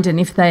designed, and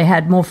if they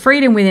had more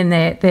freedom within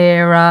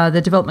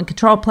the development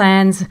control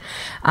plans,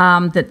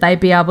 that they'd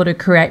be able to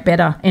create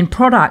better end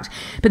product.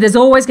 But there's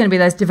always going to be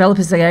those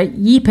developers that go,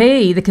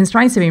 yippee, the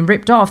constraints have been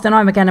ripped off, then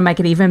I'm going to make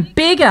it even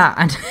bigger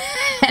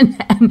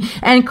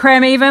and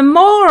cram even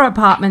more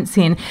apartments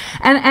in.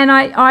 And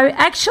I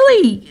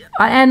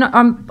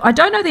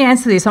don't know the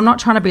answer to this. I'm not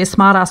trying to be a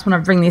smart ass when I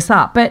bring this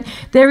up, but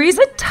there is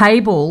a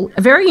table,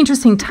 a very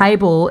interesting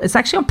table. It's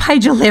actually on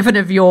page 11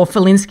 of your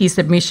Felinsky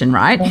submission,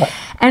 right?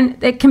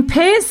 And it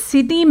compares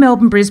Sydney,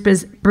 Melbourne,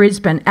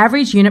 Brisbane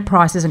average unit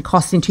prices and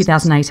costs in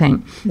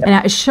 2018. Yeah.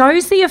 And it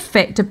shows the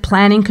effect of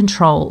planning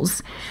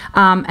controls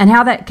and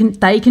how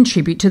they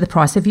contribute to the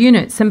price of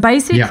units. And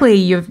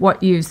basically,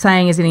 what you're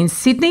saying is that in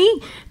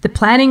Sydney,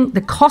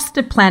 the cost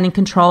of planning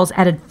controls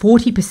added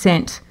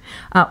 40%,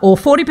 or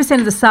 40%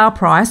 of the sale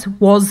price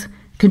was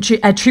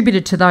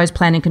attributed to those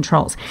planning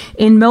controls.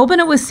 In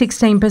Melbourne, it was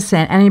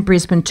 16%, and in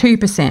Brisbane,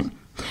 2%.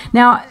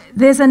 Now,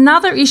 there's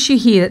another issue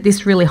here that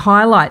this really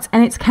highlights,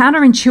 and it's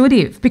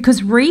counterintuitive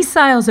because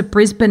resales of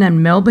Brisbane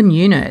and Melbourne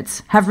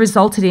units have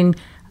resulted in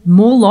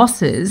more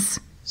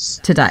losses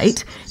to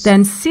date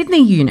than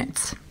Sydney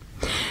units.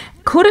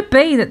 Could it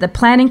be that the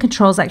planning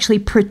controls actually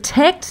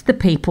protect the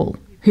people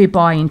who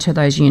buy into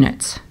those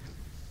units?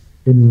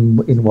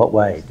 In what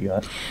way do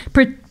you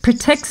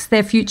protects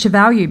their future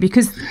value?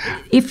 Because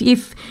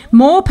if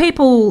more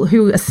people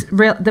who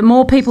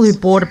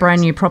bought a brand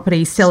new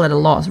property resell at a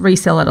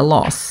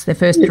loss, their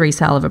first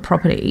resale of a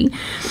property,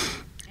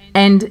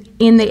 and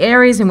in the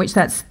areas in which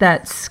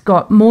that's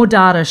got more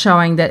data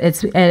showing that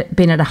it's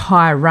been at a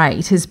higher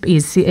rate is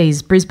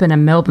Brisbane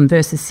and Melbourne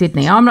versus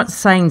Sydney. I'm not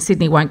saying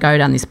Sydney won't go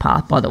down this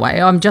path, by the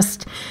way.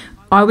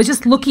 I was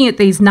just looking at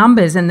these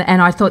numbers and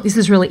I thought this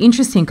is really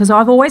interesting because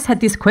I've always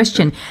had this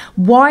question.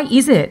 Why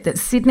is it that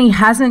Sydney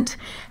hasn't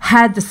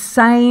had the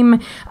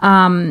same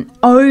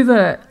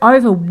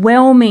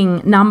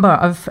overwhelming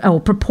number or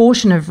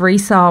proportion of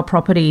resale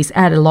properties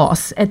at a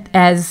loss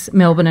as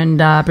Melbourne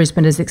and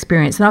Brisbane has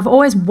experienced? And I've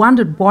always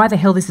wondered why the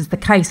hell this is the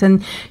case.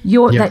 And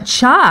that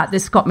chart,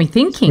 this got me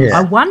thinking. Yeah.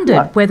 I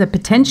wondered whether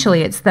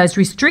potentially it's those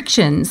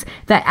restrictions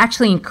that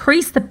actually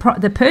increase the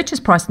purchase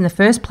price in the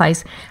first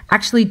place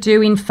actually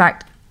do in fact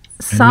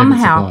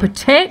somehow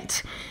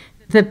protect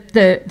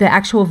the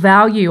actual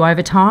value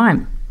over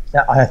time.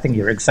 Yeah, I think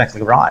you're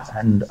exactly right.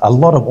 And a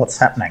lot of what's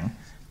happening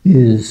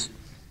is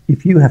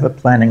if you have a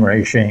planning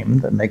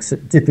regime that makes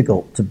it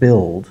difficult to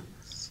build,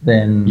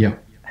 then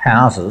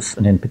houses,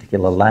 and in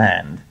particular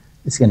land,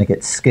 is going to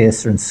get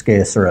scarcer and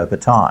scarcer over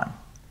time.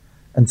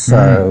 And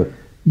so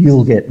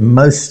you'll get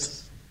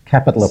most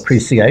capital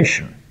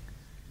appreciation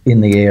in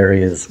the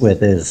areas where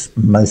there's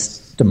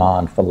most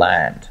demand for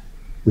land,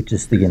 which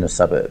is the inner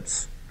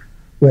suburbs.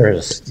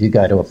 Whereas you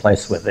go to a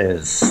place where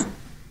there's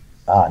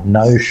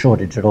no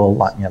shortage at all,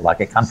 like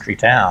a country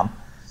town,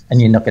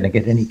 and you're not going to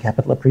get any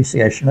capital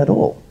appreciation at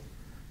all.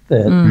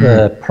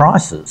 The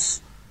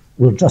prices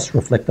will just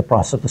reflect the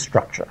price of the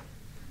structure,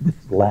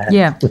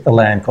 with the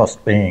land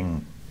cost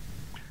being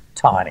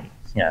tiny,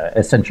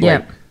 essentially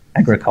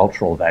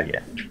agricultural value,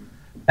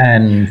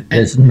 and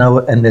there's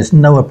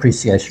no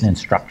appreciation in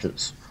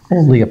structures.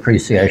 All the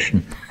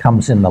appreciation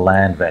comes in the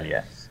land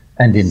value.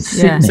 And in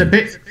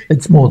Sydney,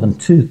 it's more than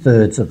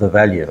 2/3 of the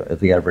value of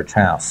the average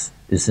house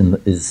is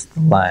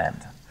the land.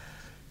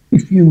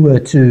 If you were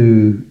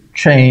to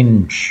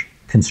change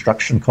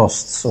construction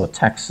costs or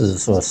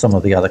taxes or some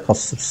of the other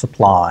costs of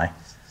supply,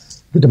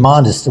 the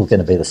demand is still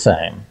going to be the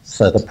same.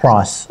 So the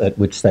price at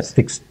which that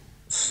fixed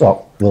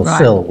stock will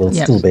sell will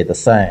still be the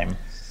same.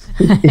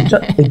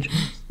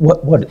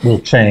 What will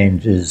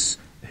change is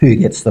who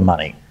gets the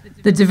money.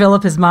 The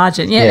developer's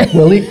margin,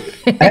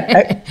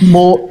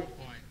 more.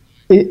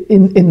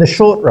 In the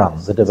short run,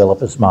 the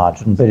developer's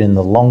margin, but in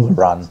the longer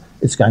run,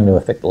 it's going to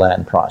affect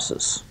land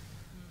prices.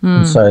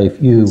 And so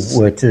if you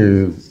were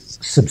to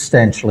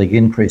substantially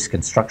increase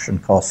construction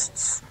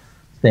costs,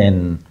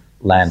 then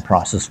land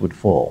prices would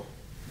fall.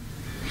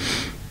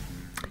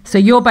 So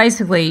you're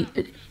basically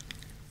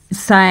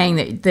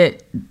saying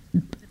that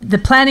the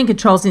planning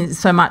controls isn't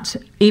so much,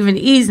 even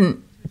isn't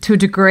to a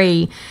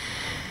degree.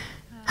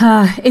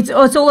 It's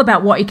all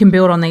about what you can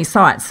build on these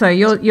sites. So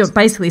you're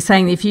basically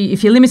saying that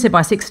if you're limited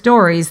by 6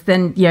 stories,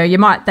 then they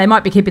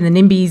might be keeping the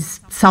NIMBYs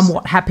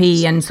somewhat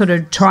happy and sort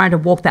of trying to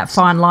walk that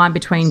fine line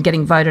between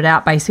getting voted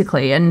out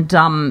basically and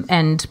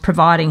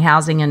providing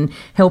housing and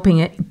helping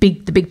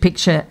the big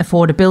picture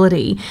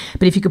affordability.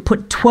 But if you could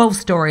put 12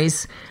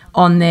 stories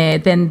on there,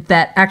 then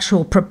that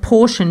actual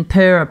proportion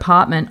per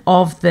apartment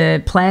of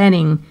the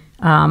planning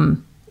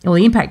or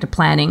the impact of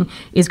planning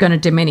is going to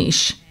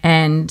diminish,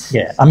 and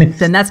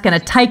then that's going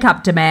to take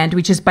up demand,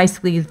 which is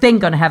basically then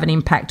going to have an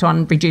impact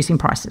on reducing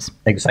prices.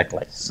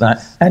 Exactly.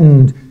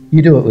 And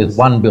you do it with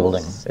one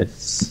building,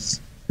 it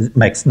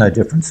makes no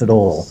difference at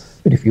all.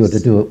 But if you were to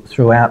do it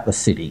throughout the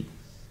city,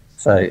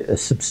 so a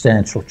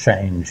substantial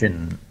change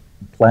in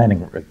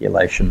planning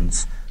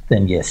regulations,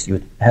 then yes, you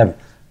would have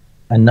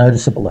a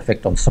noticeable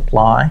effect on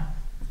supply.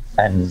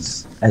 And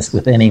as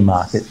with any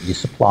market, you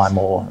supply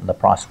more and the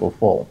price will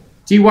fall.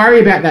 Do you worry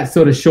about that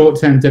sort of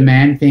short-term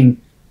demand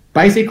thing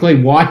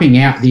basically wiping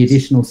out the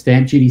additional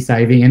stamp duty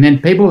saving, and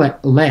then people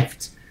that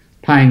left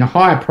paying a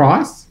higher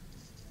price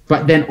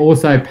but then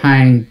also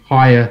paying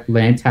higher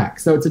land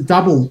tax? So it's a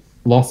double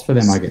loss for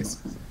them, I guess.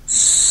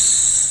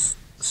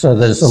 So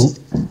there's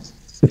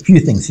a few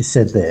things you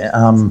said there.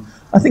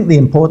 I think the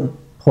important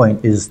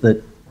point is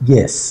that,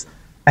 yes,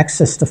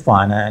 access to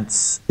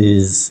finance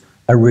is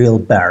a real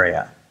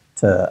barrier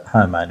to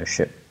home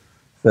ownership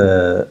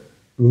for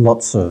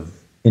lots of,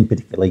 in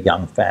particular,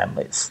 young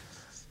families.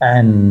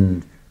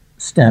 And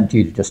stamp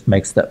duty just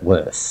makes that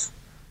worse.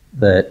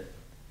 That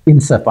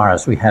insofar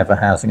as we have a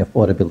housing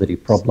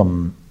affordability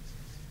problem,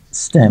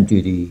 stamp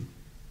duty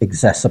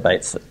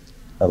exacerbates it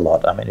a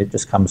lot. I mean, it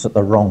just comes at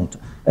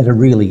at a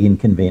really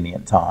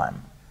inconvenient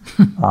time.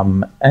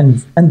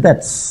 And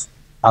that's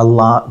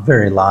a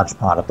very large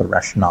part of the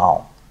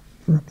rationale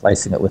for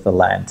replacing it with a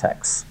land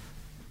tax.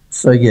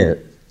 So yeah,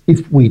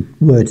 if we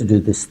were to do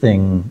this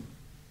thing,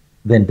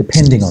 then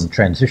depending on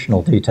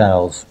transitional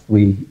details,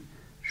 we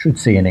should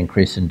see an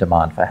increase in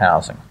demand for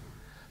housing.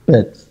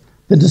 But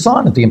the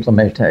design of the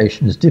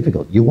implementation is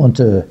difficult. You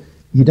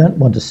don't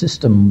want a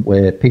system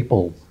where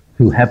people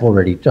who have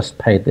already just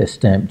paid their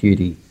stamp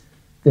duty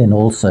then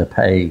also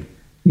pay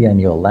the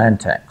annual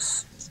land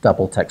tax,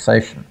 double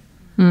taxation.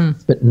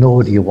 But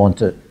nor do you want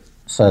it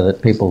so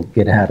that people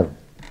get out of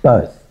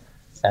both.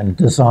 And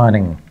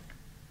designing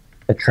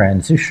a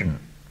transition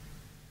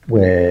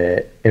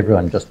where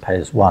everyone just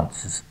pays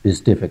once is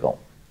difficult.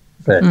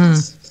 But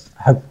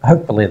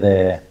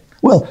hopefully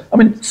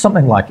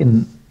something like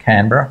in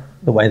Canberra,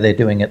 the way they're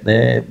doing it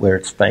there, where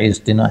it's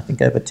phased in, I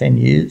think, over 10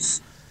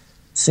 years,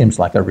 seems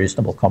like a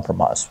reasonable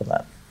compromise for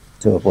that,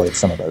 to avoid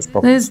some of those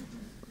problems.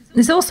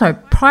 There's also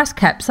price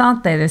caps,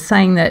 aren't there? They're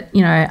saying that,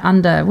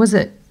 under, is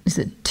it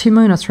 2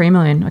 million or 3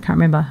 million? I can't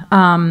remember.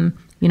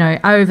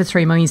 Over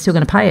 3 million, you're still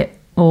going to pay it.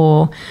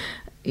 Or,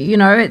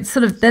 it's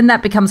sort of, then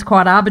that becomes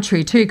quite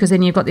arbitrary too, because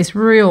then you've got this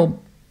real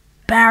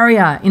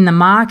barrier in the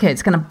market.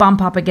 It's going to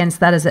bump up against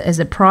that as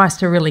a price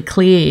to really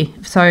clear.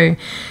 So,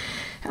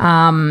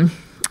 and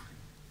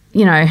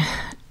I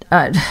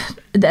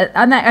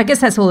guess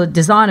that's all the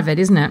design of it,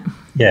 isn't it?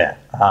 Yeah.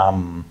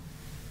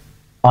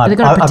 They've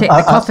got to protect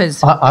the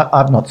coffers.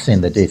 I've not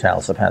seen the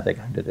details of how they're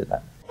going to do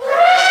that.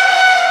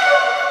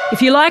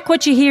 If you like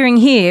what you're hearing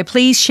here,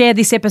 please share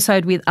this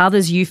episode with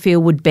others you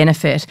feel would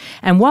benefit.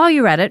 And while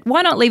you're at it,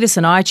 why not leave us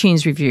an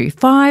iTunes review?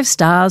 5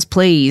 stars,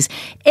 please.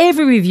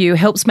 Every review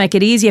helps make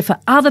it easier for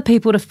other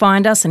people to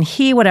find us and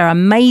hear what our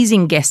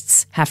amazing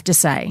guests have to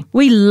say.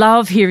 We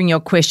love hearing your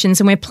questions,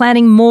 and we're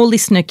planning more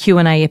listener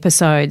Q&A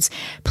episodes.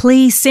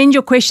 Please send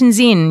your questions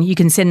in. You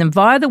can send them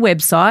via the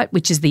website,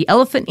 which is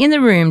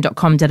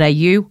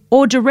theelephantintheroom.com.au,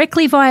 or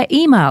directly via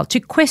email to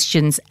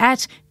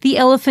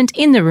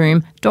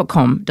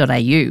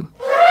questions@theelephantintheroom.com.au.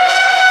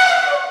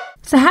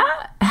 So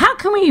how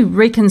can we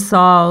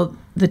reconcile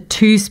the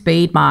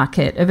two-speed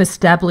market of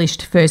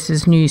established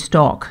versus new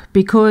stock?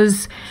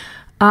 Because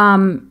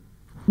when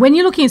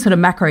you're looking at sort of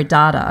macro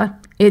data,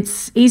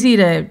 it's easy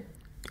to,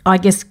 I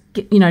guess,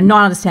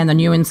 not understand the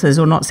nuances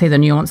or not see the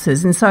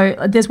nuances. And so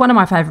there's one of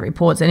my favourite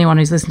reports. Anyone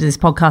who's listened to this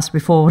podcast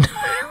before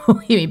will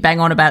hear me bang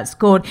on about it.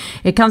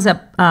 It comes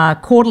up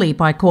quarterly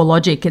by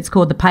CoreLogic. It's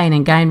called the Pain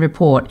and Gain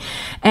Report.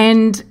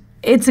 And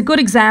it's a good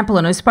example,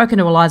 and I've spoken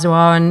to Eliza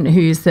Owen,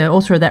 who's the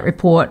author of that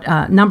report,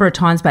 a number of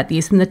times about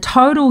this. And the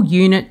total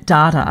unit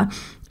data,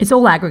 it's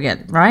all aggregate,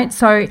 right?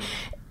 So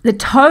the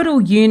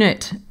total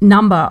unit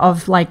number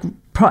of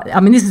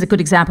this is a good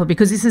example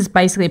because this is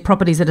basically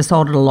properties that are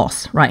sold at a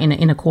loss, right,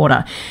 in a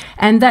quarter.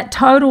 And that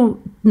total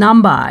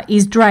number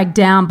is dragged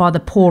down by the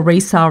poor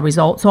resale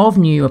results of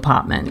new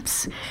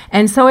apartments.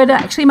 And so it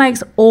actually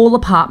makes all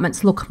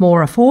apartments look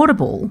more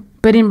affordable.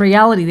 But in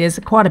reality, there's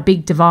quite a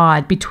big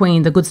divide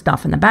between the good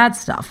stuff and the bad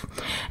stuff.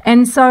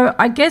 And so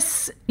I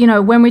guess,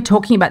 when we're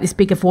talking about this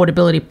big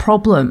affordability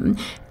problem,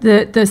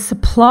 the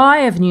supply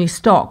of new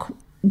stock,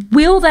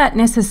 will that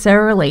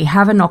necessarily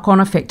have a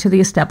knock-on effect to the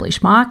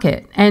established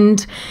market?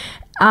 And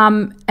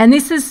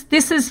this is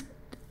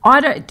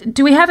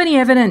do we have any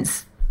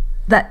evidence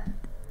that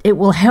it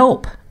will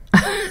help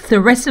the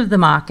rest of the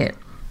market?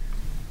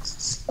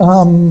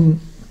 Well,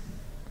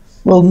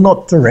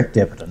 not direct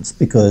evidence,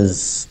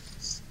 because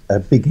a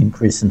big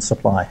increase in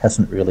supply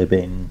hasn't really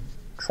been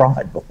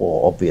tried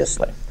before,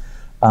 obviously.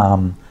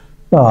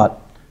 But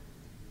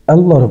a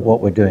lot of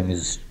what we're doing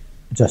is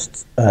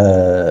just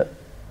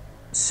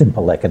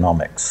simple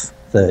economics,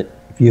 that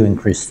if you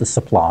increase the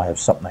supply of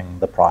something,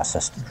 the price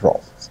has to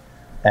drop.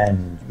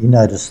 And you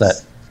notice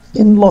that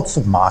in lots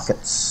of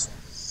markets,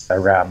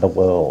 around the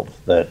world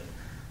that,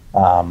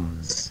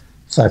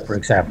 so for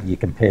example, you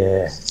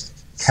compare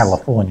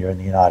California in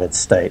the United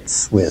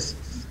States with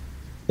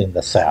in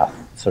the South,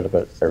 sort of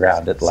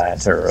around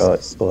Atlanta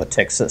or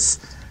Texas.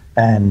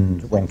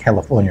 And when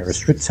California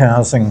restricts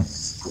housing,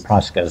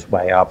 price goes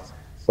way up.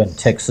 When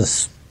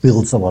Texas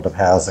builds a lot of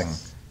housing,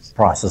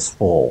 prices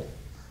fall.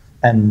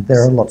 And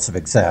there are lots of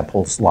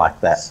examples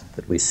like that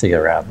we see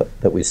around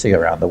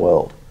the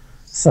world.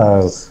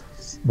 So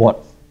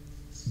what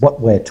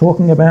we're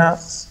talking about,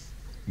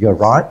 you're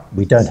right,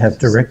 we don't have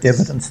direct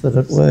evidence that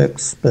it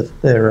works, but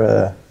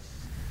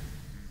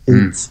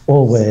it's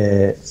all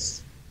we're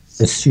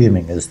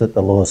assuming is that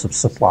the laws of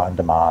supply and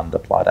demand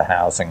apply to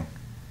housing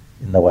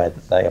in the way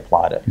that they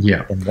apply to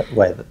in the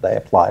way that they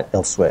apply it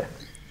elsewhere.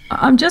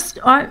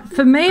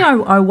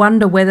 I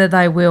wonder whether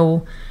they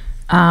will,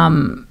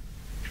 the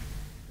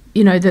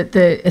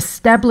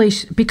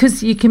establish,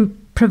 because you can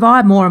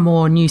provide more and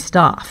more new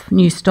stock,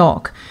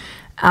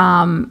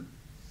 and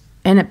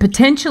it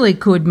potentially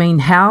could mean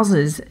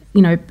houses,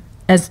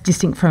 as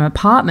distinct from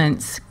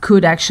apartments,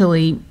 could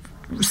actually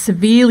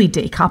severely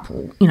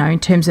decouple, in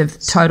terms of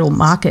total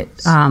market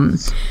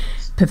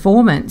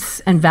performance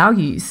and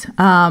values.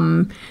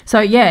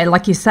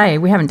 Like you say,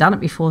 we haven't done it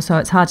before, so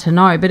it's hard to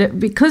know. But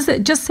because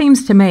it just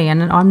seems to me,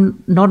 and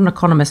I'm not an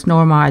economist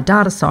nor am I a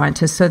data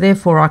scientist, so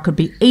therefore I could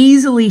be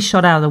easily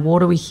shot out of the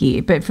water with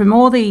here. But from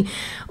all the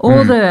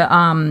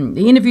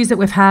interviews that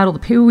we've had, all the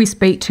people we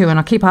speak to, and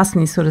I keep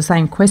asking this sort of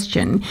same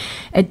question,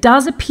 it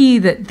does appear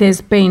that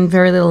there's been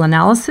very little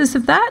analysis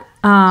of that.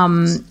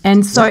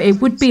 And so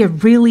it would be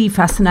really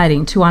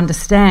fascinating to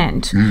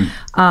understand,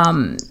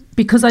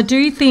 because I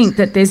do think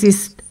that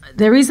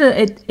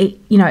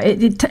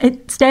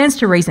it stands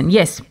to reason.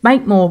 Yes,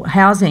 make more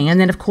housing, and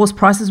then of course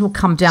prices will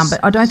come down.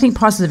 But I don't think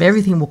prices of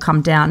everything will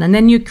come down, and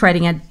then you're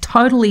creating a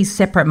totally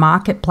separate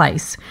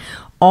marketplace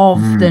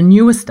of the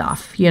newer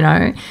stuff,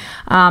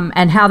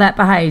 and how that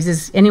behaves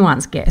is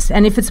anyone's guess.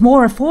 And if it's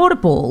more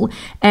affordable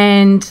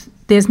and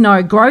there's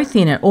no growth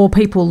in it, or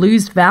people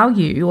lose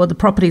value, or the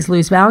properties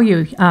lose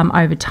value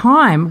over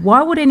time,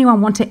 why would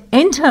anyone want to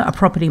enter a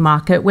property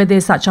market where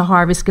there's such a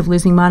high risk of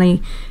losing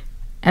money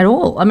at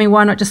all? I mean,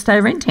 why not just stay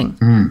renting?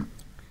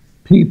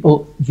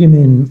 You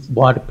mean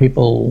why do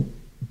people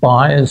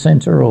buyers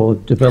enter, or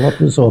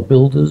developers or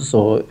builders,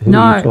 or who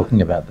are you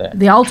talking about there?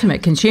 The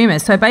ultimate consumer.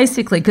 So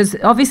basically, because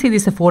obviously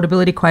this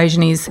affordability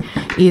equation is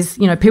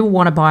people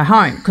want to buy a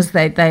home because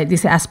they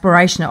this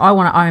aspiration of, I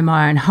want to own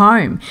my own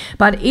home.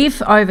 But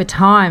if over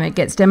time it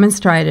gets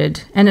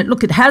demonstrated, and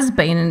it has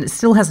been, and it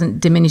still hasn't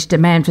diminished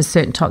demand for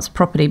certain types of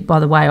property, by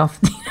the way, off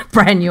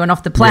brand new and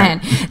off the plan.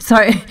 Yeah. So,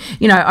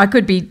 I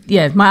could be,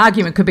 my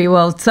argument could be,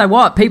 well, so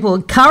what?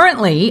 People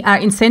currently are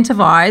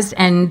incentivized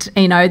and,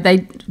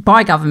 they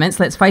by governments,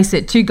 let's face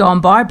it, to go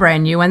and buy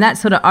brand new, and that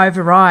sort of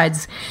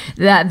overrides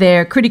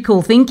their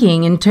critical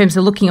thinking in terms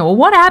of looking at, well,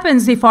 what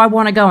happens if I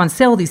want to go and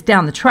sell this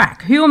down the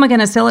track? Who am I going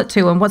to sell it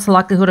to, and what's the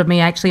likelihood of me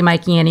actually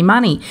making any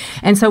money?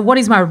 And so what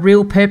is my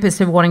real purpose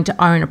of wanting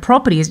to own a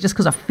property? Is it just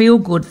because I feel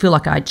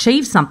like I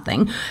achieved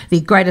something, the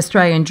great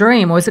Australian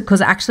dream, or is it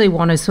because I actually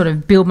want to sort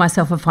of build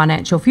myself a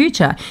financial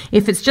future?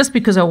 If it's just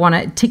because I want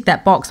to tick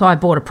that box, I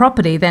bought a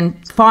property,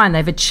 then fine,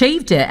 they've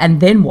achieved it,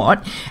 and then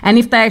what? And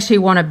if they actually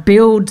want to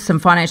build some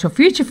financial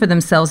future for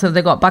themselves, have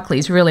they got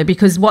Buckley's really?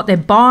 Because what they're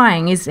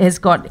buying has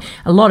got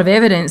a lot of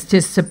evidence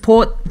to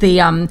support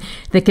the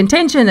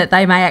contention that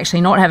they may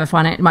actually not have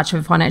much of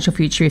a financial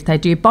future if they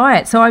do buy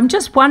it. So I'm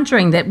just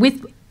wondering that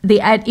with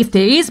if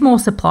there is more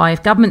supply,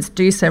 if governments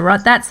do say,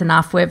 right, that's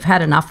enough, we've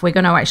had enough, we're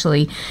going to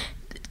actually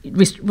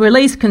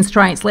release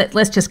constraints,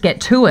 let's just get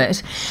to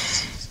it.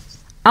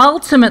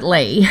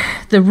 Ultimately,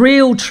 the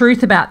real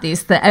truth about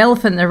this, the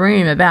elephant in the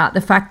room about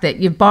the fact that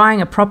you're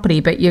buying a property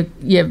but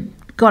you've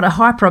got a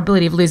high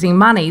probability of losing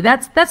money,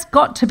 that's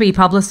got to be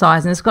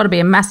publicised, and it's got to be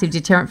a massive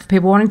deterrent for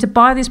people wanting to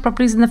buy these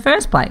properties in the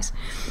first place.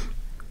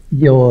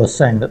 You're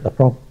saying that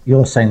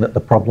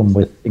the problem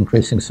with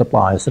increasing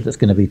supply is that it's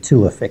going to be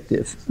too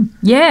effective.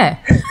 Yeah.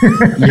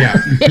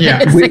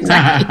 Yeah.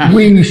 Exactly.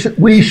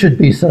 We should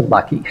be so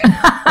lucky.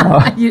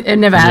 It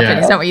never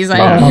happened. Is that what you're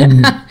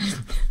saying?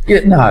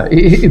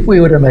 If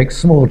we were to make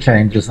small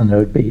changes and there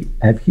would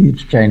have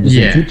huge changes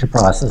in future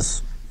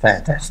prices,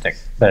 fantastic.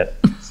 But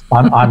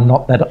I'm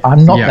not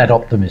that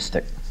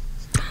optimistic.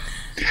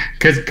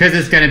 Because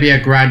it's going to be a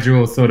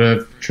gradual sort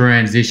of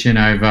transition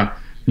over,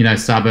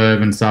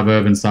 suburban.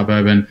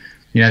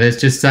 There's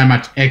just so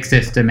much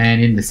excess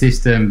demand in the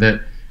system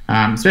that,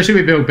 especially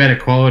we build better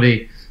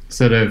quality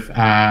sort of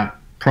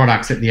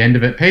products at the end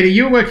of it. Peter,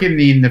 you were working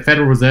in the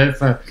Federal Reserve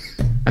for,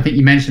 I think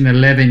you mentioned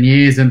 11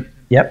 years, and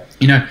yep.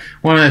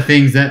 One of the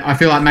things that I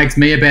feel like makes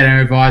me a better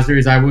advisor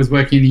is I was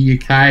working in the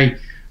UK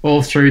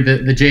all through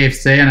the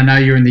GFC, and I know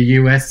you're in the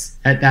US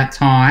at that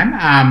time.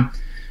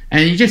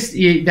 And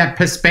that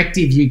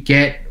perspective you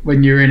get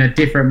when you're in a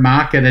different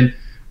market. And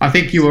I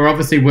think you were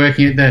obviously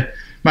working at the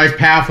most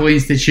powerful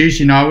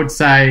institution, I would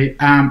say,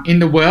 in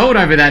the world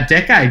over that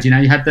decade.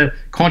 You had the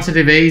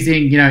quantitative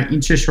easing,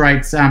 interest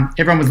rates.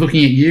 Everyone was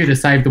looking at you to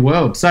save the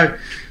world. So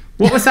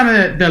what were some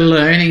of the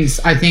learnings,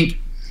 I think,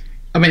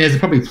 I mean, there's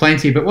probably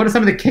plenty, but what are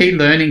some of the key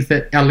learnings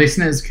that our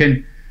listeners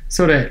can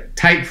sort of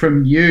take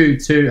from you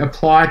to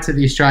apply to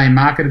the Australian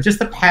market of just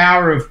the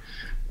power of,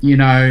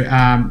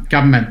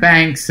 government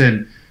banks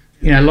and,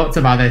 lots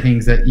of other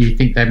things that you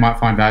think they might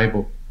find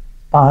valuable?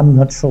 I'm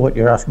not sure what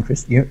you're asking,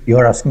 Chris.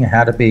 You're asking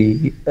how to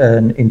be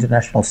an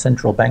international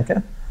central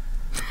banker?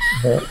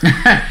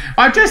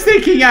 I'm just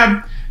thinking,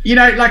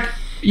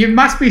 you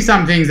must be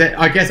some things that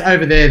I guess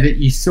over there that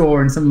you saw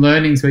and some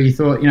learnings where you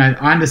thought, I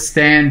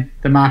understand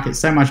the market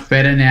so much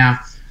better now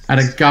at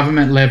a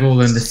government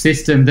level and the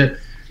system that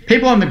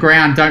people on the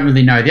ground don't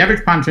really know. The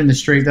average punter in the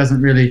street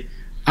doesn't really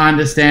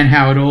understand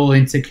how it all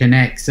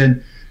interconnects.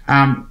 And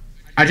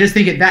I just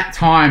think at that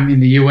time in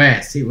the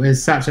US, it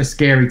was such a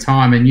scary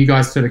time, and you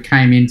guys sort of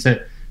came in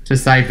to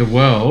save the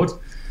world.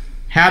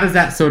 How does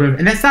that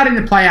and that's starting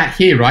to play out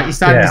here, right? You're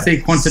starting to see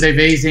quantitative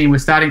easing. We're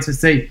starting to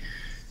see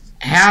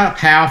how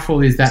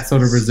powerful is that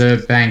sort of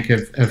reserve bank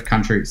of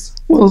countries?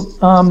 Well,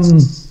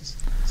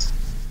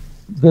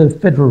 the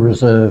Federal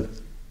Reserve,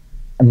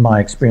 and my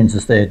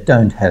experiences there,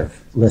 don't have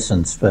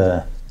lessons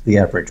for the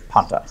average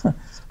punter.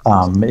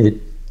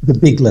 The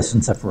big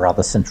lessons are for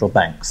other central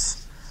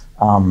banks.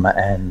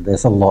 And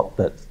there's a lot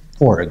that,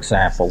 for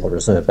example, the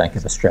Reserve Bank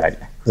of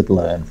Australia could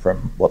learn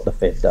from what the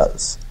Fed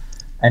does.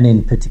 And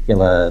in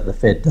particular, the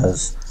Fed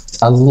does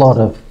a lot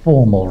of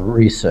formal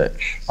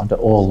research onto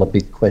all the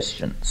big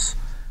questions.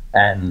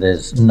 And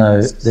there's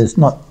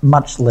not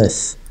much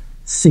less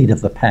seat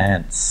of the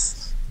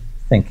pants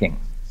thinking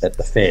at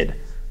the Fed,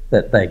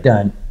 that they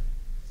don't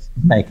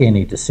make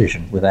any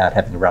decision without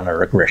having run a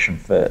regression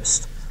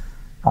first.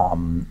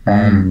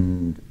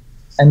 And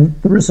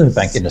the Reserve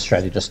Bank in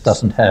Australia just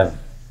doesn't have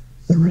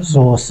the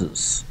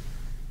resources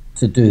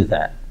to do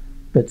that,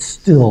 but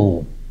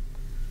still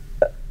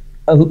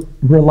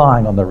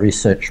relying on the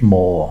research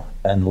more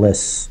and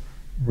less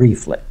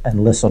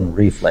on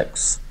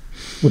reflex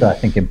would, I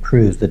think,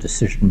 improve the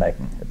decision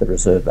making at the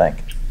Reserve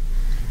Bank.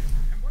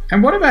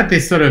 And what about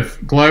this sort of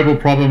global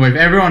problem where if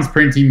everyone's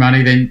printing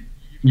money, then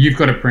you've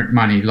got to print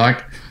money?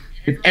 Like,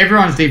 if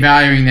everyone's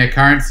devaluing their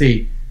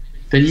currency,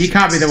 then you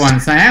can't be the one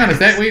saying, hang on a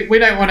sec, we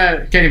don't want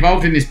to get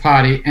involved in this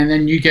party, and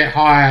then you get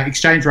higher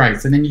exchange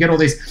rates, and then you get all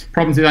these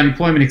problems with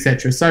unemployment,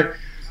 etc. So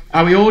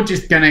are we all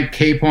just going to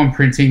keep on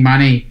printing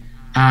money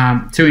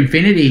to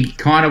infinity,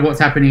 kind of what's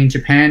happening in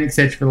Japan,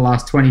 etc., for the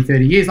last 20,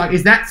 30 years? Like,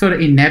 is that sort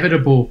of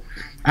inevitable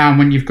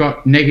when you've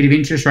got negative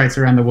interest rates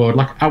around the world?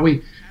 Like, how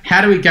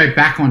do we go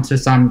back onto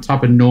some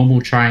type of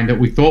normal train that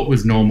we thought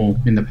was normal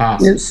in the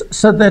past? Yes,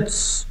 so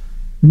that's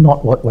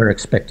not what we're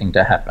expecting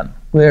to happen.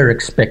 We're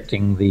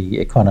expecting the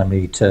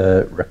economy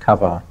to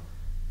recover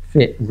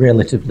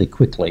relatively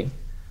quickly,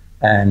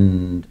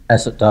 and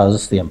as it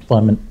does, the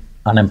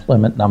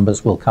unemployment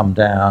numbers will come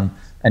down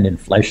and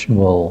inflation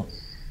will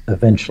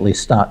eventually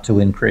start to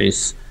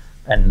increase,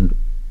 and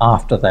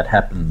after that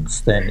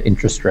happens, then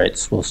interest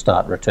rates will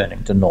start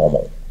returning to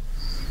normal.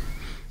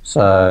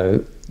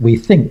 So we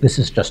think this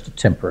is just a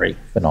temporary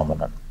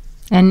phenomenon.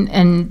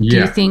 And do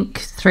you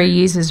think 3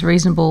 years is a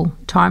reasonable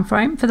time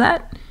frame for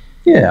that?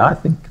 Yeah, I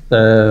think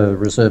the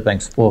Reserve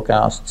Bank's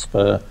forecasts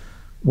for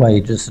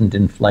wages and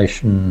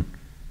inflation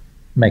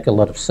make a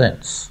lot of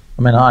sense.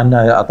 I mean, I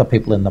know other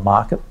people in the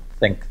market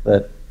think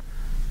that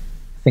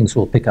things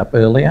will pick up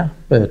earlier,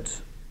 but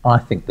I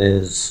think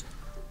there's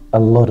a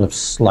lot of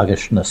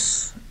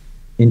sluggishness,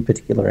 in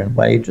particular in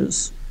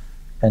wages,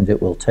 and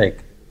it will take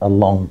a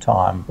long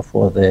time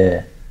before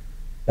they're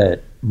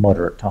at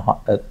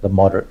the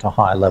moderate to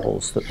high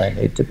levels that they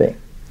need to be.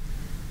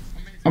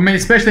 I mean,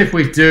 especially if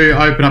we do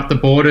open up the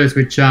borders,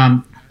 which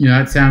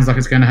it sounds like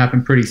it's going to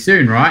happen pretty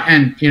soon, right?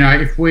 And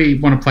if we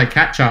want to play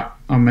catch up,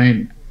 I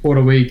mean, what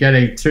are we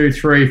getting? 200,000,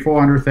 300,000,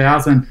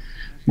 400,000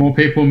 more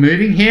people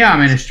moving here? I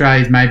mean,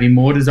 Australia's maybe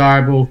more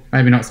desirable,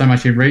 maybe not so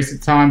much in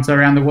recent times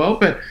around the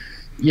world, but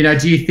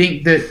do you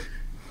think that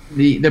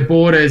the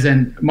borders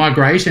and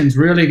migration's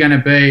really going to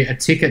be a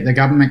ticket the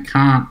government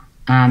can't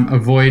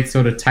avoid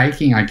sort of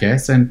taking, I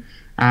guess? And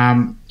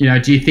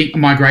do you think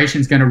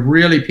migration's going to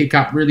really pick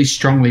up really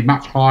strongly,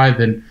 much higher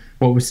than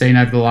what we've seen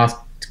over the last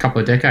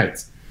couple of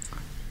decades?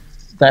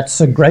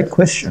 That's a great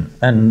question,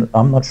 and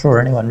I'm not sure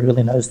anyone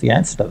really knows the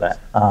answer to that.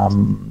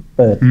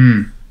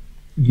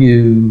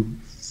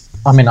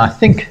 I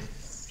think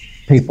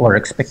people are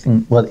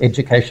expecting,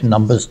 education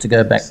numbers to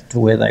go back to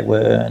where they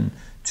were and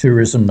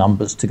tourism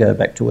numbers to go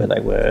back to where they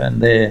were,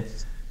 and they're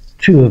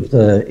two of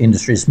the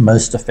industries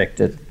most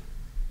affected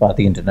by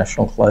the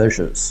international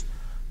closures.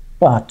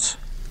 But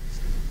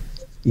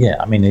you're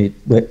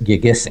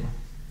guessing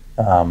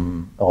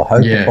or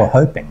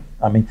hoping.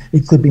 I mean,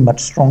 it could be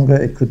much stronger,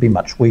 it could be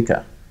much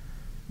weaker.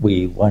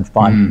 We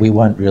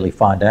won't really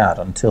find out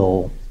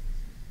until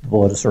the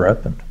borders are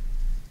opened.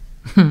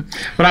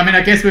 But I mean,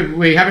 I guess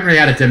we haven't really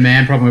had a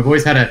demand problem. We've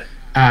always had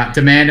a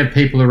demand of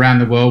people around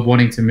the world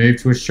wanting to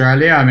move to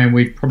Australia. I mean,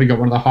 we've probably got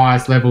one of the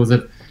highest levels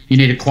of you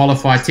need to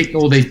qualify, tick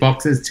all these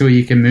boxes till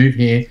you can move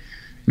here.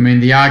 I mean,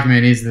 the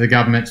argument is that the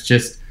government's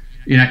just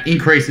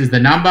increases the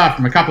number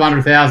from a couple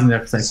 100,000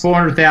 to say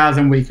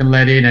 400,000 we can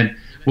let in, and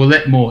we'll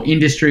let more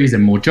industries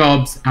and more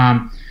jobs.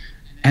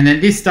 and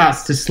then this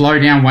starts to slow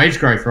down wage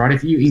growth, right?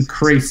 If you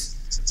increase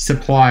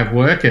supply of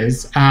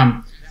workers,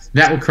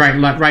 that will create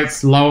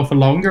rates lower for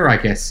longer, I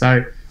guess.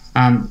 So,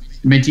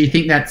 do you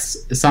think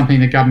that's something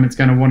the government's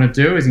going to want to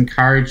do, is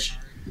encourage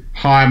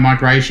higher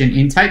migration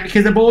intake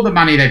because of all the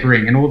money they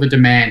bring and all the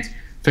demand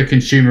for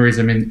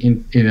consumerism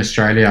in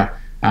Australia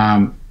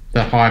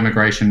that higher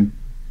migration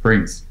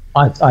brings?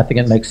 I think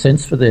it makes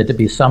sense for there to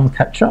be some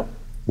catch-up.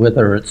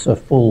 Whether it's a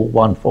full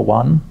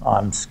one-for-one,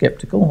 I'm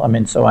sceptical.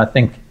 So I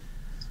think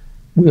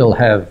we'll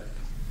have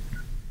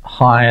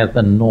higher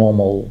than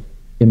normal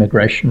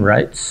immigration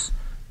rates,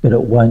 but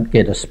it won't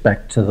get us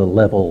back to the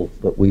level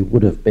that we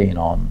would have been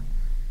on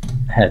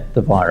had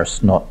the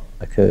virus not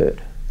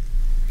occurred.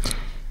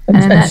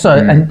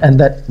 And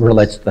that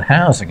relates to the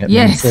housing. It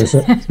yes. means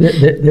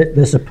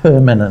there's a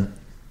permanent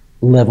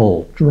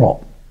level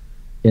drop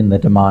in the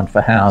demand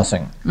for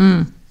housing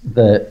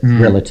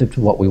relative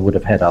to what we would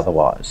have had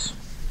otherwise.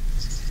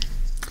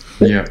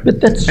 But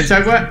that's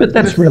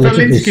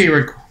relatively.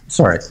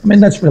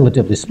 That's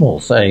relatively small.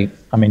 Say,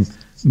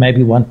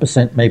 maybe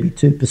 1%, maybe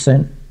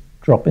 2%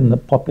 drop in the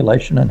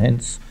population, and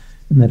hence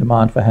in the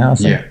demand for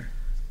housing.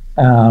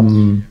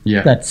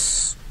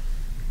 That's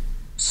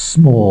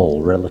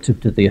small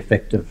relative to the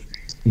effect of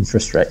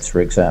interest rates,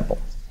 for example.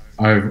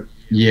 Okay.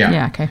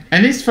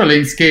 And this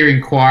Falinsky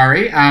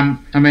inquiry,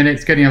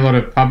 it's getting a lot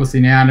of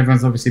publicity now, and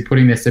everyone's obviously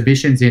putting their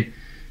submissions in.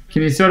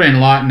 Can you sort of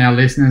enlighten our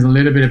listeners a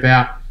little bit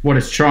about what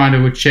it's trying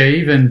to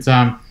achieve, and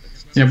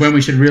when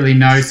we should really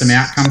know some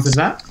outcomes of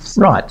that?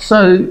 Right.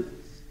 So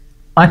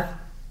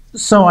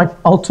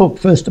I'll talk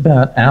first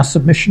about our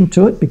submission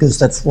to it, because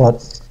that's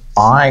what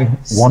I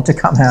want to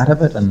come out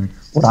of it and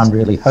what I'm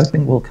really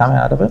hoping will come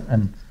out of it.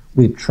 And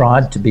we've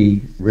tried to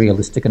be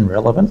realistic and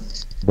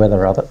relevant.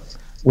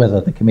 Whether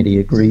the committee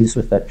agrees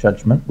with that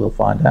judgment, we'll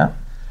find out.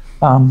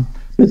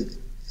 But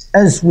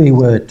as we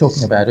were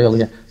talking about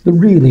earlier, the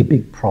really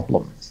big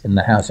problem in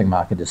the housing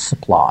market is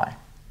supply.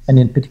 And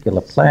in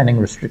particular, planning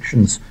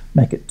restrictions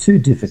make it too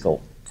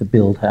difficult to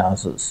build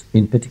houses,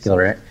 in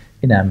particular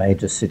in our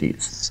major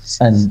cities.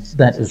 And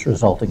that is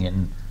resulting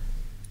in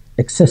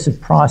excessive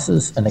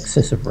prices and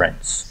excessive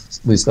rents.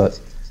 We've got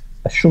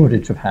a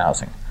shortage of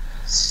housing.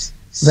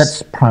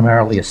 That's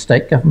primarily a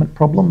state government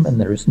problem, and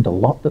there isn't a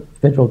lot that the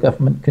federal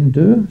government can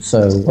do.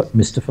 So what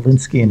Mr.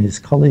 Falinsky and his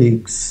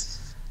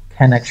colleagues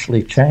can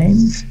actually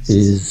change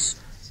is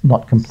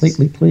not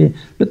completely clear,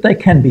 but they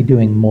can be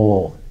doing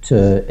more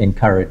to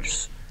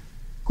encourage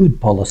good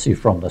policy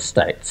from the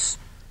states.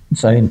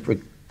 So,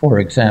 for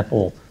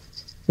example,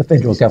 the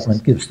federal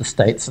government gives the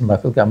states and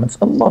local governments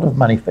a lot of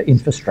money for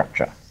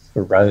infrastructure,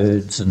 for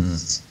roads and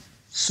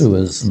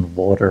sewers and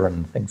water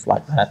and things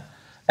like that.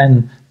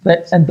 And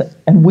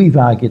we've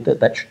argued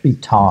that should be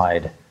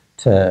tied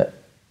to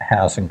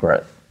housing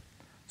growth.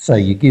 So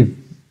you give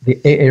the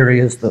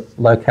areas, the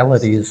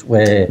localities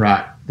where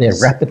they're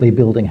rapidly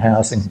building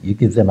housing, you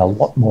give them a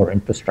lot more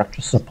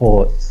infrastructure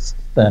support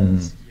than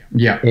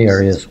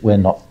areas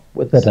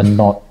that are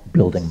not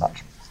building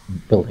much.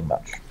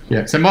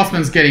 Yeah, so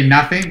Mossman's getting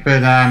nothing, but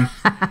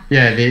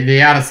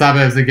the outer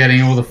suburbs are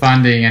getting all the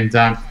funding, and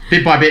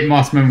bit by bit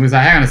Mossman was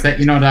like, hang on a sec,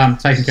 you're not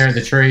taking care of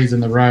the trees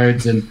and the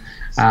roads, and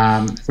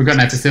we've got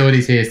no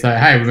facilities here, so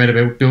hey, we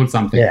better build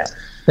something. Yeah,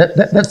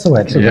 that's the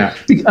way it's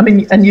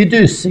and you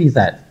do see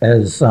that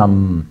as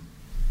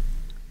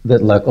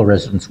that local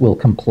residents will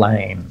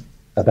complain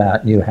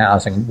about new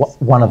housing.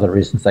 One of the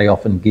reasons they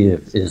often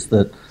give is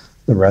that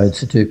the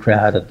roads are too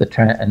crowded,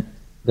 and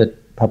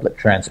that public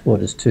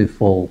transport is too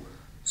full.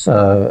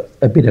 So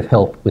a bit of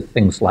help with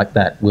things like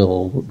that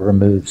will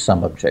remove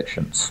some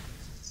objections.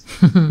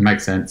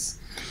 Makes sense.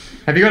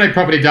 Have you got a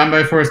property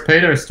Dumbo for us,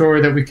 Peter? A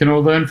story that we can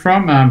all learn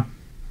from,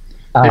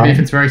 even if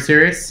it's very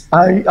serious?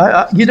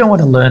 You don't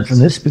want to learn from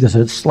this because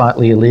it's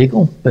slightly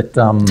illegal, but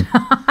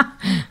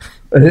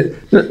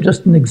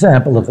just an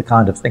example of the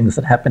kind of things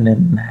that happen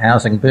in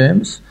housing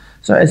booms.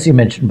 So as you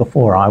mentioned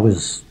before, I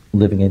was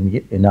living in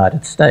the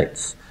United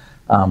States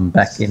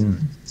back in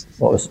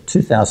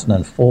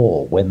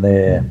 2004, when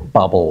their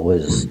bubble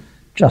was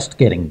just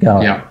getting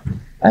going. Yeah.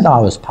 And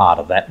I was part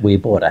of that. We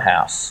bought a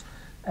house.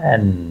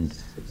 And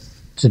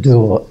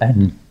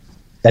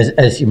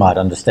as you might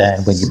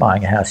understand, when you're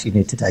buying a house, you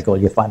need to take all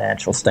your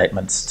financial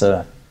statements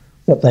to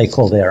what they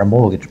call there a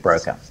mortgage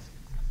broker.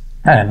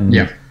 And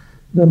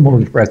the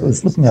mortgage broker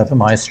was looking over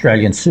my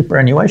Australian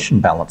superannuation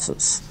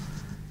balances,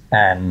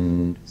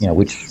 and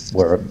which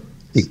were a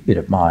big bit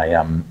of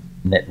my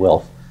net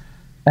wealth.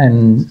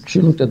 And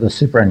she looked at the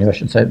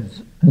superannuation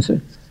statements and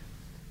said,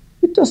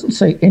 "It doesn't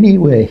say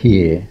anywhere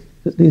here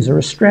that these are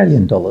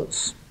Australian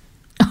dollars."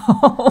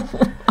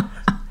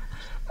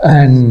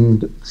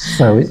 And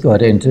so it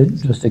got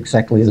entered just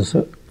exactly as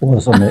it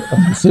was on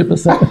the super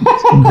statement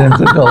in terms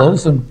of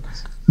dollars, and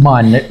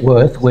my net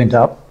worth went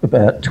up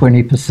about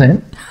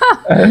 20%.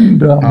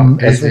 And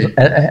as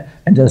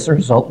a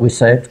result, we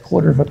saved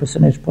 1/4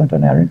 percentage point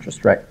on our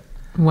interest rate.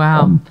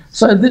 Wow.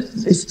 So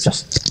it's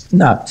just,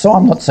 no. So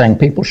I'm not saying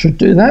people should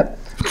do that,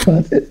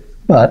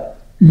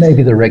 but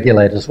maybe the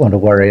regulators want to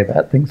worry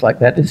about things like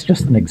that. It's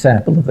just an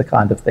example of the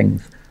kind of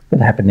things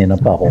that happen in a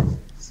bubble.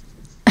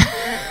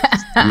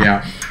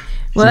 Yeah.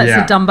 Well,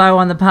 that's a Dumbo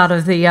on the part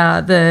of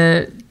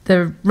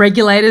the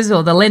regulators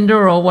or the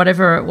lender or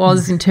whatever it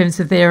was in terms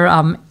of their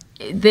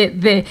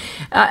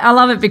I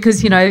love it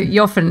because,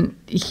 you often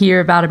hear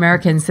about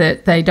Americans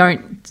that they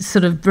don't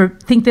sort of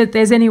think that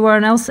there's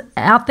anyone else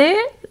out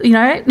there,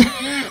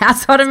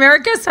 outside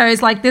America. So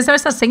it's like there's no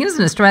such thing as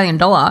an Australian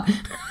dollar.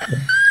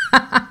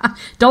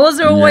 Dollars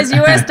are always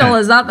US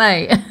dollars, aren't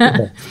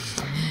they?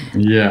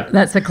 Yeah.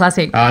 That's a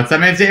classic. It's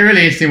a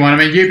really interesting one. I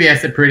mean,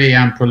 UBS are pretty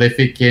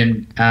prolific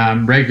in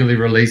regularly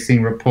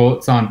releasing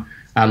reports on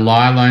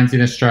liar loans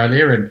in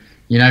Australia, and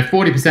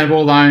 40% of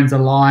all loans are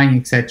lying,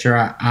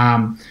 etc.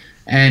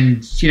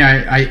 And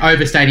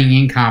overstating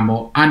income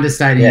or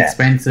understating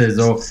expenses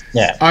or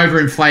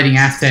overinflating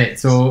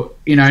assets or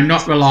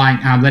not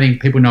relying letting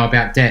people know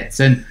about debts.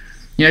 And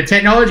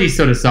technology is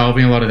sort of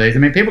solving a lot of these. I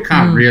mean, people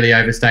can't really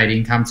overstate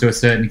income to a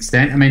certain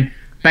extent. I mean,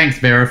 banks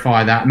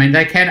verify that. I mean,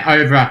 they can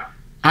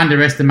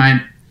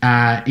underestimate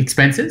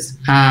expenses,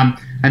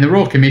 and the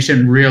Royal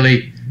Commission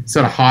really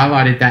sort of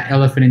highlighted that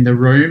elephant in the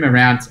room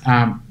around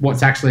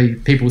what's actually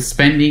people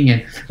spending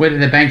and whether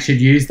the bank should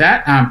use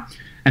that.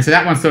 And so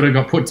that one sort of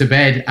got put to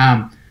bed,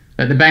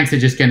 that the banks are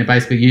just going to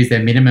basically use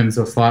their minimums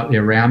or slightly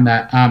around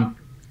that.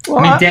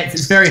 Debts,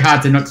 it's very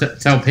hard to not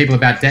tell people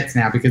about debts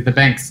now because the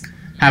banks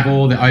have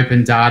all the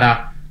open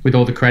data with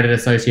all the credit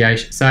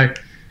associations. So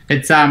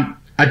it's I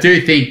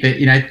do think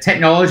that,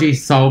 technology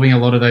is solving a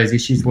lot of those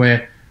issues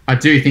where I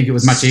do think it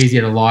was much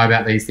easier to lie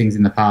about these things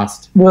in the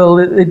past. Well,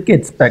 it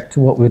gets back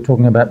to what we were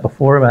talking about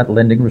before about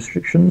lending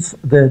restrictions,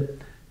 that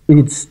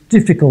it's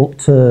difficult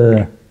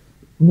to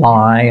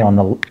lie on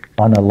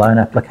a loan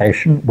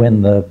application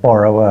when the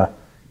borrower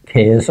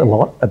cares a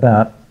lot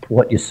about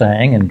what you're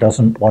saying and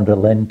doesn't want to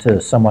lend to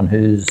someone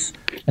who's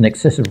an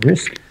excessive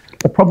risk.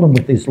 The problem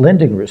with these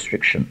lending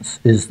restrictions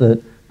is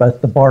that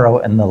both the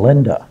borrower and the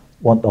lender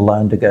want the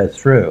loan to go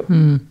through,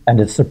 and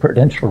it's the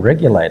prudential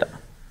regulator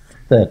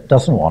that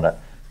doesn't want it.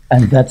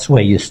 And that's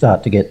where you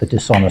start to get the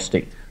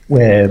dishonesty,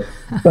 where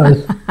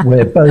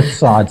both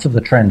sides of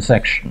the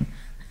transaction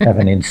have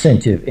an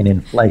incentive in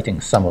inflating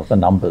some of the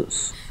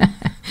numbers.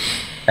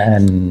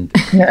 And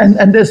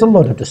there's a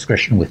lot of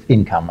discretion with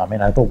income. I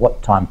mean, over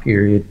what time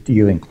period do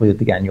you include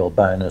the annual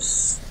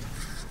bonus?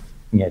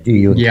 Do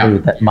you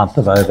include that month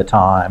of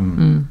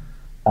overtime?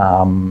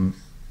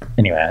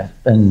 Anyway,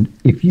 and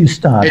if you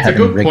start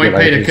having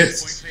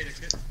regulators,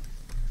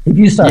 if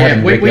you start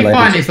having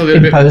regulators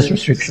impose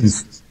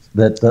restrictions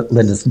that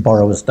lenders and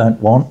borrowers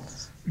don't want,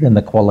 then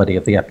the quality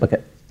of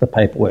the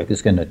paperwork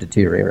is going to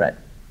deteriorate.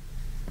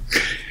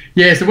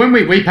 Yeah, so when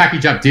we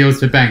package up deals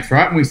for banks,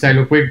 right, and we say,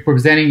 look, we're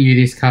presenting you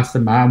this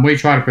customer, and we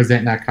try to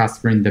present that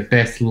customer in the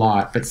best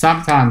light. But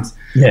sometimes,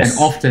 and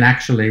often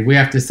actually, we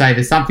have to say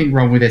there's something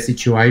wrong with their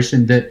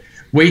situation that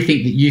we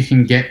think that you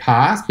can get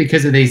past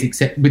because of these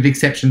with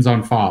exceptions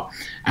on file.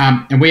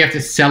 And we have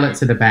to sell it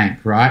to the bank,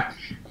 right?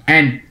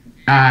 And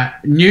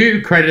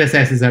new credit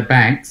assessors at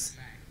banks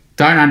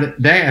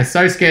they are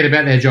so scared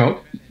about their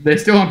job. They're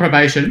still on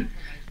probation.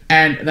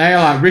 And they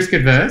are like risk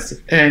adverse,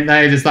 and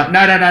they're just like,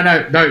 no,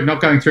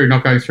 not going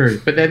through.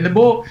 But then the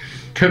more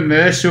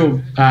commercial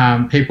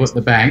people at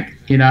the bank,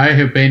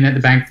 who've been at the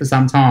bank for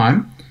some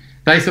time,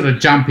 they sort of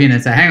jump in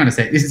and say, hang on a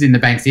sec, this is in the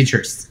bank's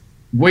interests.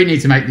 We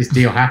need to make this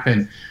deal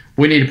happen.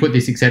 We need to put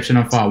this exception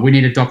on file. We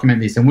need to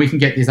document this, and we can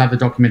get this other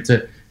document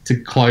to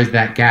close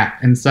that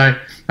gap. And so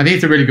I think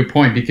it's a really good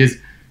point because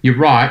you're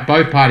right,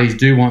 both parties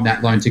do want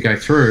that loan to go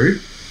through.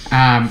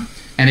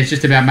 And it's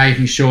just about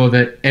making sure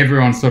that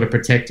everyone's sort of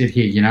protected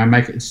here,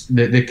 make it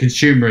the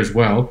consumer as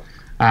well.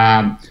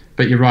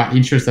 But you're right,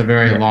 interests are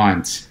very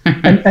aligned.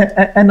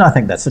 and I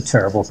think that's a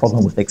terrible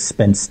problem with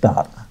expense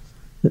data,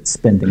 that's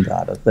spending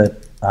data,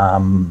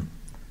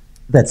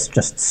 that's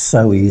just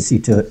so easy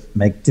to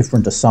make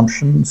different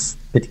assumptions,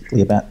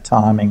 particularly about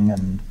timing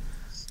and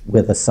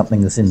whether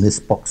something is in this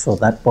box or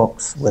that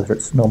box, whether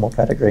it's normal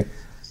category,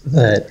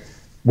 that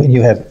when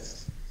you have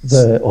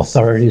the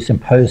authorities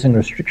imposing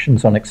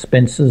restrictions on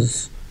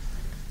expenses,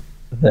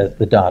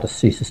 the data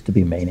ceases to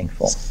be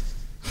meaningful.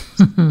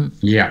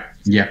 Yeah.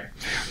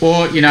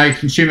 Or,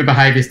 consumer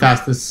behaviour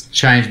starts to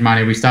change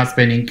money. We start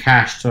spending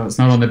cash, so it's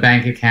not on the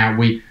bank account.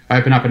 We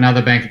open up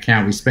another bank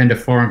account. We spend a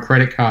foreign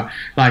credit card.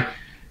 Like,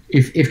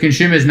 if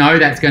consumers know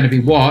that's going to be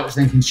watched,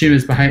 then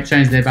consumers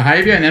change their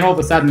behaviour, and then all of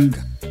a sudden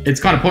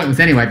it's kind of pointless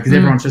anyway because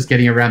everyone's just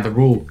getting around the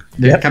rule.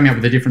 They're coming up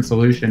with a different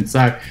solution.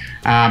 So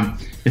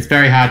it's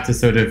very hard to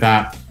sort of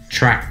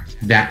track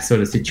that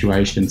sort of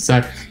situation.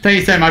 So thank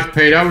you so much,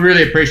 Peter. I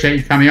really appreciate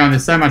you coming on.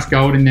 There's so much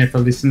gold in there for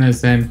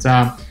listeners, and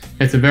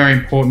it's a very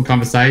important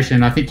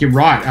conversation. I think you're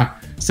right.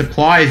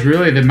 Supply is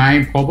really the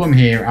main problem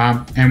here,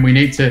 and we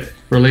need to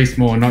release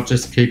more, not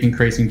just keep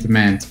increasing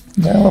demand.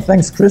 Well,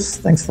 thanks, Chris.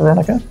 Thanks,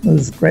 Veronica. It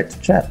was great to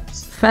chat.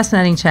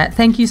 Fascinating chat.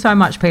 Thank you so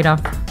much, Peter.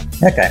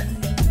 Okay.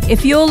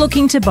 If you're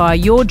looking to buy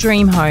your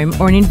dream home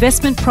or an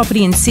investment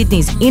property in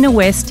Sydney's inner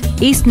west,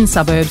 eastern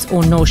suburbs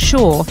or North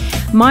Shore,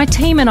 My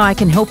team and I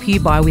can help you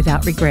buy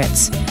without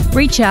regrets.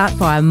 Reach out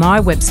via my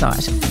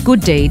website,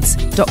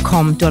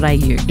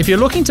 gooddeeds.com.au. If you're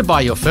looking to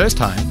buy your first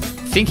home,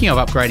 thinking of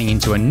upgrading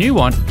into a new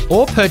one,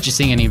 or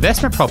purchasing an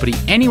investment property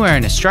anywhere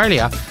in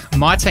Australia,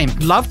 my team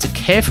love to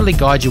carefully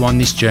guide you on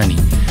this journey.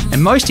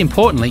 And most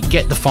importantly,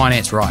 get the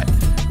finance right.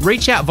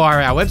 Reach out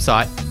via our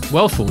website,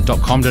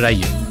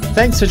 wealthful.com.au.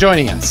 Thanks for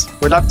joining us.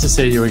 We'd love to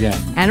see you again.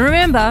 And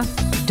remember,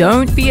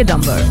 don't be a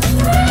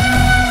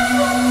Dumbo.